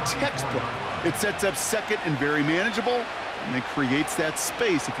 Textbook. It sets up second and very manageable, and it creates that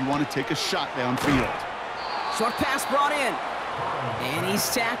space if you want to take a shot downfield. Short pass brought in. And he's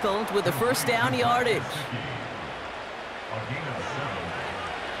tackled with the first down yardage. A gain of 7,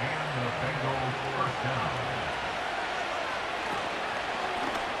 and the Bengals first down.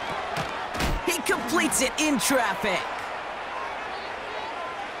 He completes it in traffic.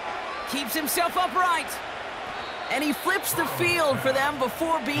 Keeps himself upright. And he flips the field for them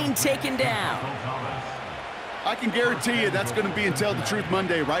before being taken down. I can guarantee you that's going to be in Tell the Truth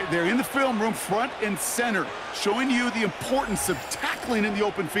Monday right there in the film room, front and center, showing you the importance of tackling in the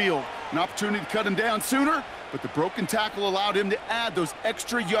open field. An opportunity to cut him down sooner, but the broken tackle allowed him to add those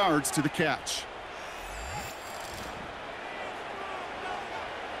extra yards to the catch.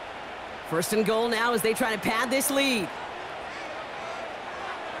 First and goal now as they try to pad this lead.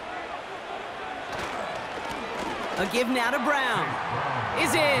 A give now to Brown.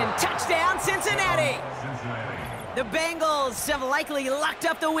 Is in. Touchdown, Cincinnati. The Bengals have likely locked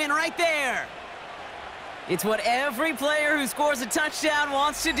up the win right there. It's what every player who scores a touchdown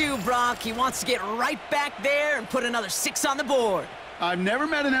wants to do, Brock. He wants to get right back there and put another 6 on the board. I've never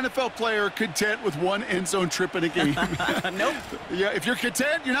met an NFL player content with one end zone trip in a game. Nope. Yeah, if you're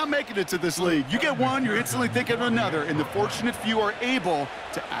content, you're not making it to this league. You get one, you're instantly thinking of another, and the fortunate few are able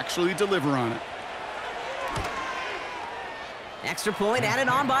to actually deliver on it. Extra point added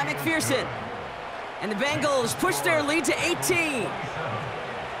on by McPherson. And the Bengals push their lead to 18.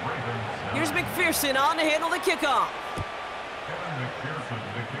 Here's McPherson on to handle the kickoff.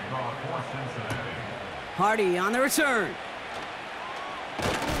 Hardy on the return.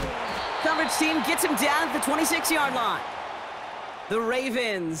 Coverage team gets him down at the 26-yard line. The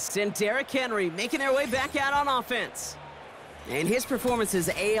Ravens and Derrick Henry making their way back out on offense. And his performance has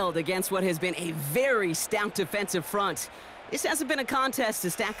ailed against what has been a very stout defensive front. This hasn't been a contest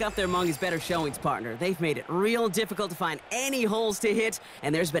to stack up there among his better showings, partner. They've made it real difficult to find any holes to hit,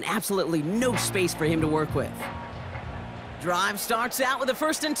 and there's been absolutely no space for him to work with. Drive starts out with a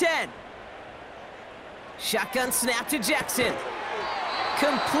 1st and 10. Shotgun snap to Jackson.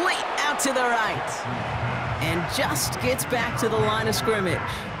 Complete out to the right. And just gets back to the line of scrimmage.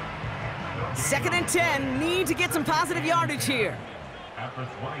 2nd and 10, need to get some positive yardage here. At the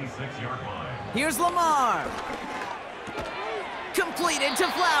 26-yard line. Here's Lamar. Completed to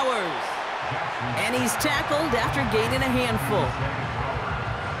Flowers. And he's tackled after gaining a handful.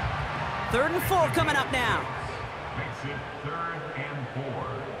 3rd and 4 coming up now. Makes it 3rd and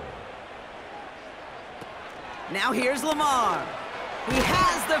 4. Now here's Lamar. He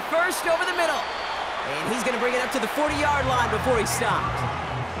has the first over the middle. And he's going to bring it up to the 40-yard line before he stopped.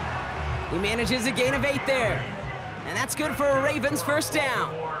 He manages a gain of 8 there. And that's good for a Ravens first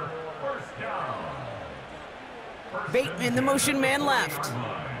down. Bateman, the motion man, left.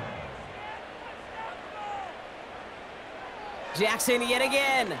 Jackson yet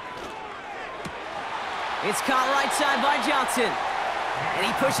again. It's caught right side by Johnson. And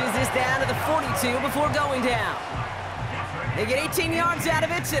he pushes this down to the 42 before going down. They get 18 yards out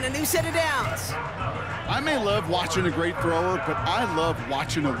of it and a new set of downs. I may love watching a great thrower, but I love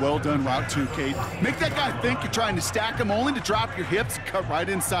watching a well-done route too, Kate. Make that guy think you're trying to stack him only to drop your hips and cut right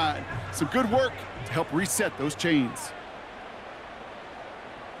inside. Some good work to help reset those chains.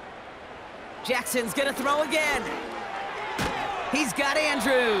 Jackson's gonna throw again. He's got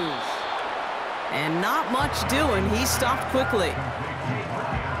Andrews. And not much doing. He stopped quickly.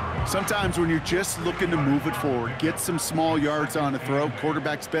 Sometimes when you're just looking to move it forward, get some small yards on a throw,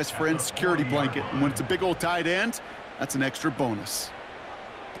 quarterback's best friend, security blanket. And when it's a big old tight end, that's an extra bonus.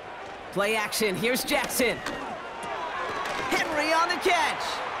 Play action. Here's Jackson. Henry on the catch.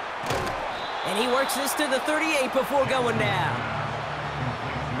 And he works this to the 38 before going down.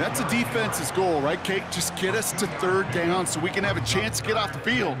 That's a defense's goal, right, Kate? Just get us to 3rd down so we can have a chance to get off the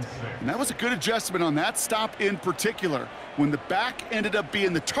field. And that was a good adjustment on that stop in particular, when the back ended up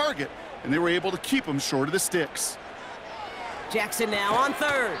being the target, and they were able to keep him short of the sticks. Jackson now on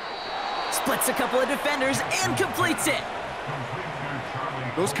 3rd. Splits a couple of defenders and completes it.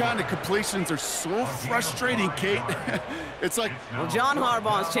 Those kind of completions are so frustrating, Kate. It's like... Well, John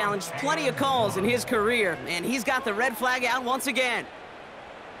Harbaugh's challenged plenty of calls in his career, and he's got the red flag out once again.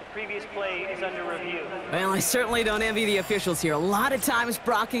 Previous play is under review. Well, I certainly don't envy the officials here. A lot of times,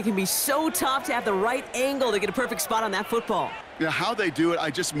 Brock, it can be so tough to have the right angle to get a perfect spot on that football. Yeah, how they do it, I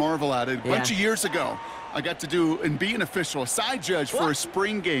just marvel at it. A bunch of years ago, I got to do and be an official, a side judge for a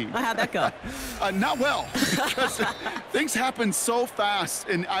spring game. How'd that go? Not well, because things happen so fast,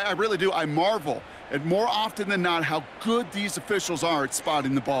 and I really do. I marvel at more often than not how good these officials are at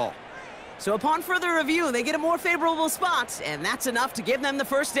spotting the ball. So upon further review, they get a more favorable spot, and that's enough to give them the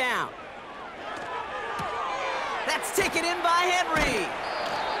first down. That's taken in by Henry.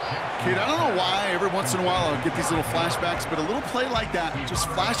 Kid, I don't know why every once in a while I'll get these little flashbacks, but a little play like that just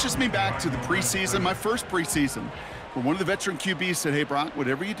flashes me back to the preseason, my first preseason, where one of the veteran QBs said, hey, Brock,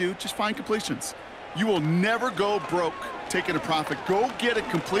 whatever you do, just find completions. You will never go broke taking a profit. Go get a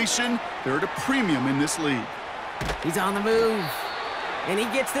completion. They're at a premium in this league. He's on the move, and he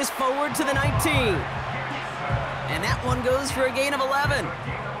gets this forward to the 19. And that one goes for a gain of 11.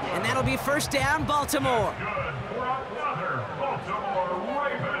 And that'll be first down, Baltimore. Good for another Baltimore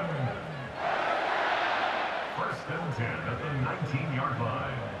Ravens. First and 10 at the 19-yard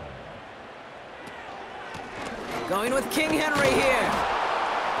line. Going with King Henry here.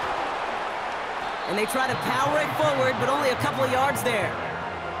 And they try to power it forward, but only a couple of yards there.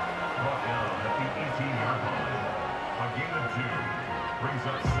 Brought down at the 18-yard line. A gain of 2 brings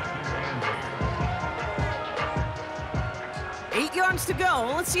up second and 8. 8 yards to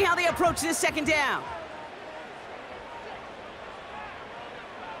go. Let's see how they approach this second down.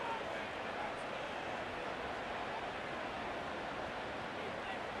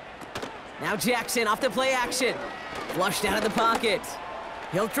 Now Jackson off the play action. Flushed out of the pocket.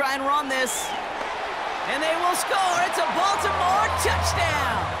 He'll try and run this. And they will score. It's a Baltimore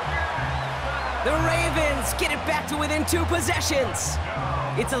touchdown. The Ravens get it back to within 2 possessions.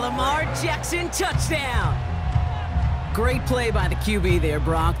 It's a Lamar Jackson touchdown. Great play by the QB there,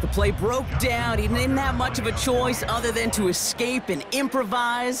 Brock. The play broke down. He didn't have much of a choice other than to escape and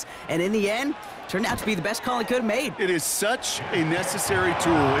improvise. And in the end, turned out to be the best call he could have made. It is such a necessary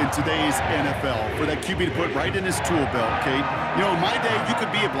tool in today's NFL for that QB to put right in his tool belt, Kate. You know, in my day, you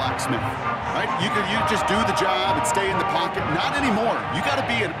could be a blacksmith, right? You just do the job and stay in the pocket. Not anymore. You got to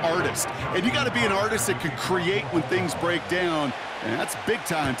be an artist, and you got to be an artist that can create when things break down, and that's big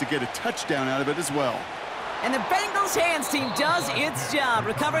time to get a touchdown out of it as well. And the Bengals hands team does its job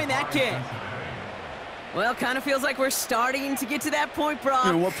recovering that kick. Well, kind of feels like we're starting to get to that point, Brock.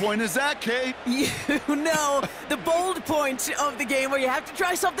 And what point is that, Kate? You know, the bold point of the game where you have to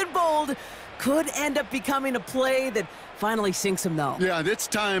try something bold could end up becoming a play that finally sinks them, though. Yeah, it's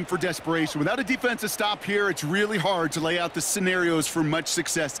time for desperation. Without a defensive stop here, it's really hard to lay out the scenarios for much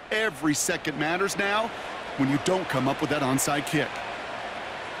success. Every second matters now when you don't come up with that onside kick.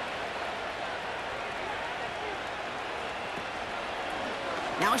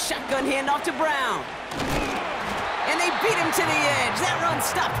 Now a shotgun handoff to Brown. And they beat him to the edge. That run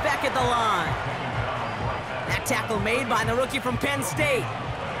stopped back at the line. That tackle made by the rookie from Penn State.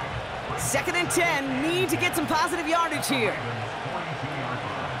 Second and 10, need to get some positive yardage here.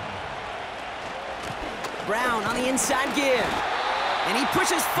 Brown on the inside give. And he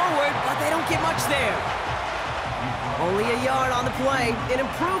pushes forward, but they don't get much there. Only a yard on the play. An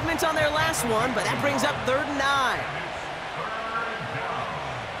improvement on their last one, but that brings up 3rd and 9.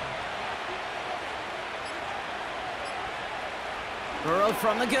 Burrow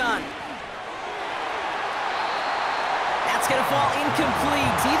from the gun. That's going to fall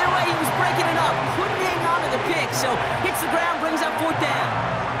incomplete. Either way, he was breaking it up. Couldn't hang on to the pick, so hits the ground, brings up 4th down.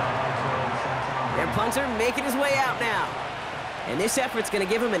 Their punter making his way out now. And this effort's going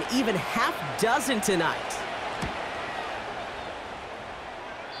to give him an even half dozen tonight.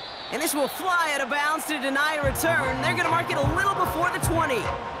 And this will fly out of bounds to deny a return. They're going to mark it a little before the 20.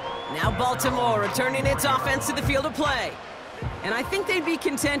 Now Baltimore returning its offense to the field of play. And I think they'd be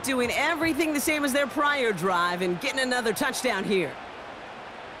content doing everything the same as their prior drive and getting another touchdown here.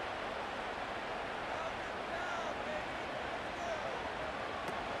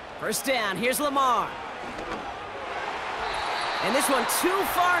 First down, here's Lamar. And this one too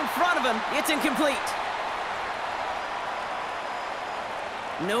far in front of him. It's incomplete.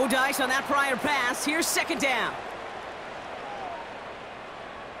 No dice on that prior pass. Here's 2nd down.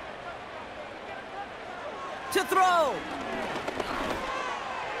 To throw.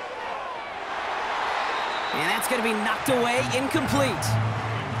 And that's going to be knocked away, incomplete.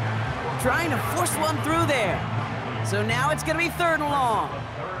 Trying to force one through there. So now it's going to be 3rd and long.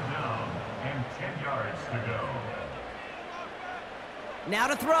 3rd down and 10 yards to go. Now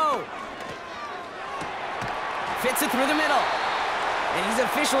to throw. Fits it through the middle. And he's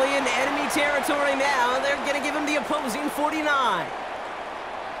officially in enemy territory now. They're going to give him the opposing 49.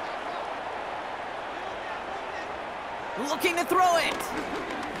 Looking to throw it.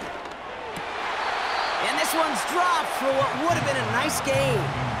 And this one's dropped for what would have been a nice gain.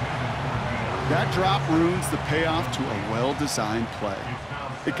 That drop ruins the payoff to a well-designed play.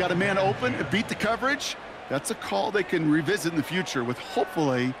 It got a man open, it beat the coverage. That's a call they can revisit in the future with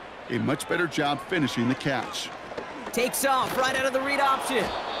hopefully a much better job finishing the catch. Takes off right out of the read option.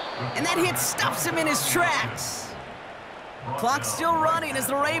 And that hit stops him in his tracks. Clock's still running as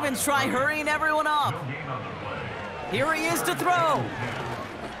the Ravens try hurrying everyone up. Here he is to throw.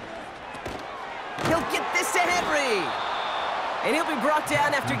 He'll get this to Henry. And he'll be brought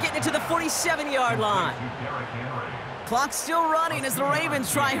down after getting it to the 47-yard line. Clock's still running as the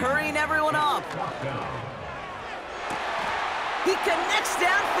Ravens try hurrying everyone up. He connects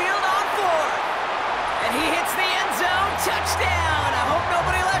downfield on 4th. And he hits the end zone. Touchdown. I hope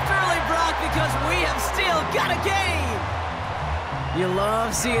nobody left early, Brock, because we have still got a game. You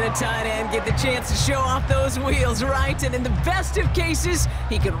love seeing a tight end get the chance to show off those wheels, right? And in the best of cases,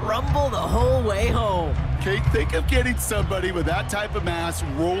 he could rumble the whole way home. Kate, think of getting somebody with that type of mass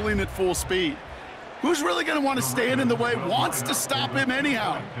rolling at full speed. Who's really going to want to stand in the way, wants to stop him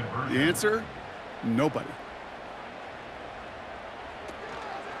anyhow? The answer, nobody.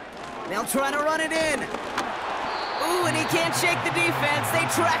 They'll try to run it in. Ooh, and he can't shake the defense. They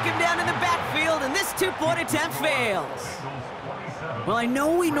track him down in the backfield, and this two-point attempt fails. Well, I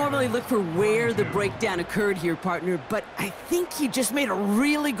know we normally look for where the breakdown occurred here, partner, but I think he just made a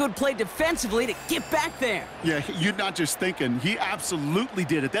really good play defensively to get back there. Yeah, you're not just thinking. He absolutely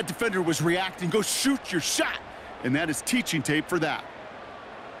did it. That defender was reacting. Go shoot your shot. And that is teaching tape for that.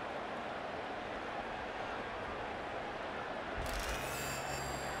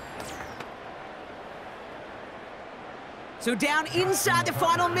 So down inside the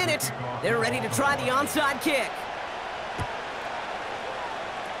final minute, they're ready to try the onside kick.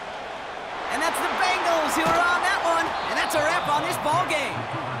 And that's the Bengals who are on that one. And that's a wrap on this ball game.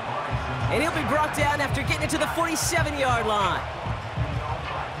 And he'll be brought down after getting it to the 47-yard line.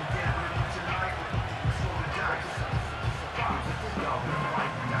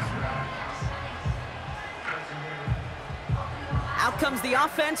 Out comes the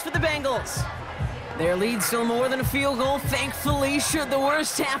offense for the Bengals. Their lead's still more than a field goal, thankfully, should the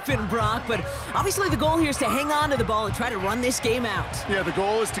worst happen, Brock. But obviously the goal here is to hang on to the ball and try to run this game out. Yeah, the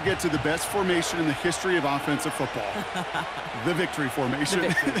goal is to get to the best formation in the history of offensive football. The victory formation. The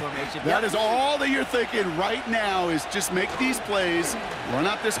victory formation. That is all that you're thinking right now is just make these plays, run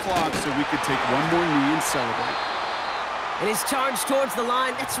out this clock so we could take one more knee and celebrate. It is charged towards the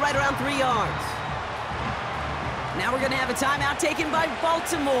line. That's right around 3 yards. Now we're going to have a timeout taken by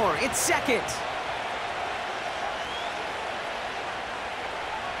Baltimore. It's second.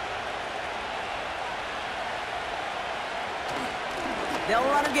 They'll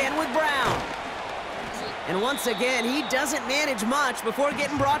run again with Brown. And once again, he doesn't manage much before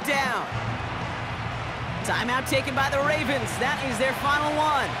getting brought down. Timeout taken by the Ravens. That is their final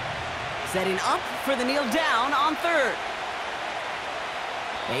one. Setting up for the kneel down on 3rd.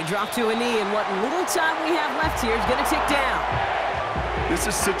 They drop to a knee, and what little time we have left here is going to tick down. This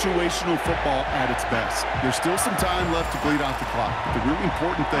is situational football at its best. There's still some time left to bleed out the clock. But the really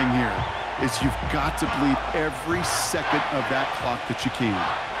important thing here is you've got to bleed every second of that clock that you can.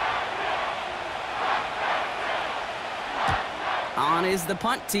 On is the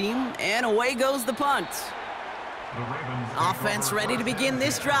punt team, and away goes the punt. Offense ready to begin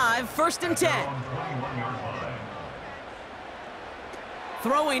this drive. 1st and 10.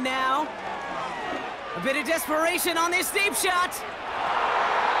 Throwing now. A bit of desperation on this deep shot.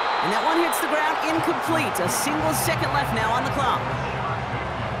 And that one hits the ground incomplete. A single second left now on the clock.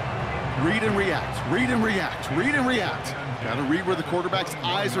 Read and react, read and react, read and react. Got to read where the quarterback's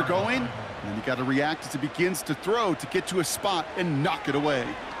eyes are going, and then you got to react as he begins to throw to get to a spot and knock it away.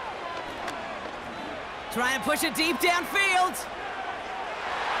 Trying to push it deep downfield.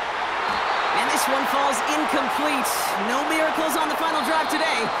 And this one falls incomplete. No miracles on the final drive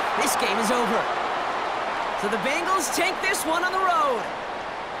today. This game is over. So the Bengals take this one on the road.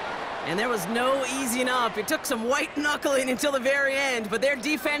 And there was no easing up. It took some white knuckling until the very end, but their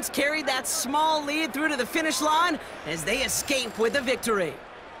defense carried that small lead through to the finish line as they escape with the victory.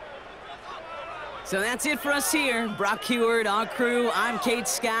 So that's it for us here. Brock Heward, our crew, I'm Kate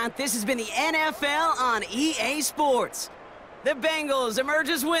Scott. This has been the NFL on EA Sports. The Bengals emerge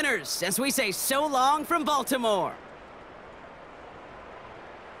as winners as we say so long from Baltimore.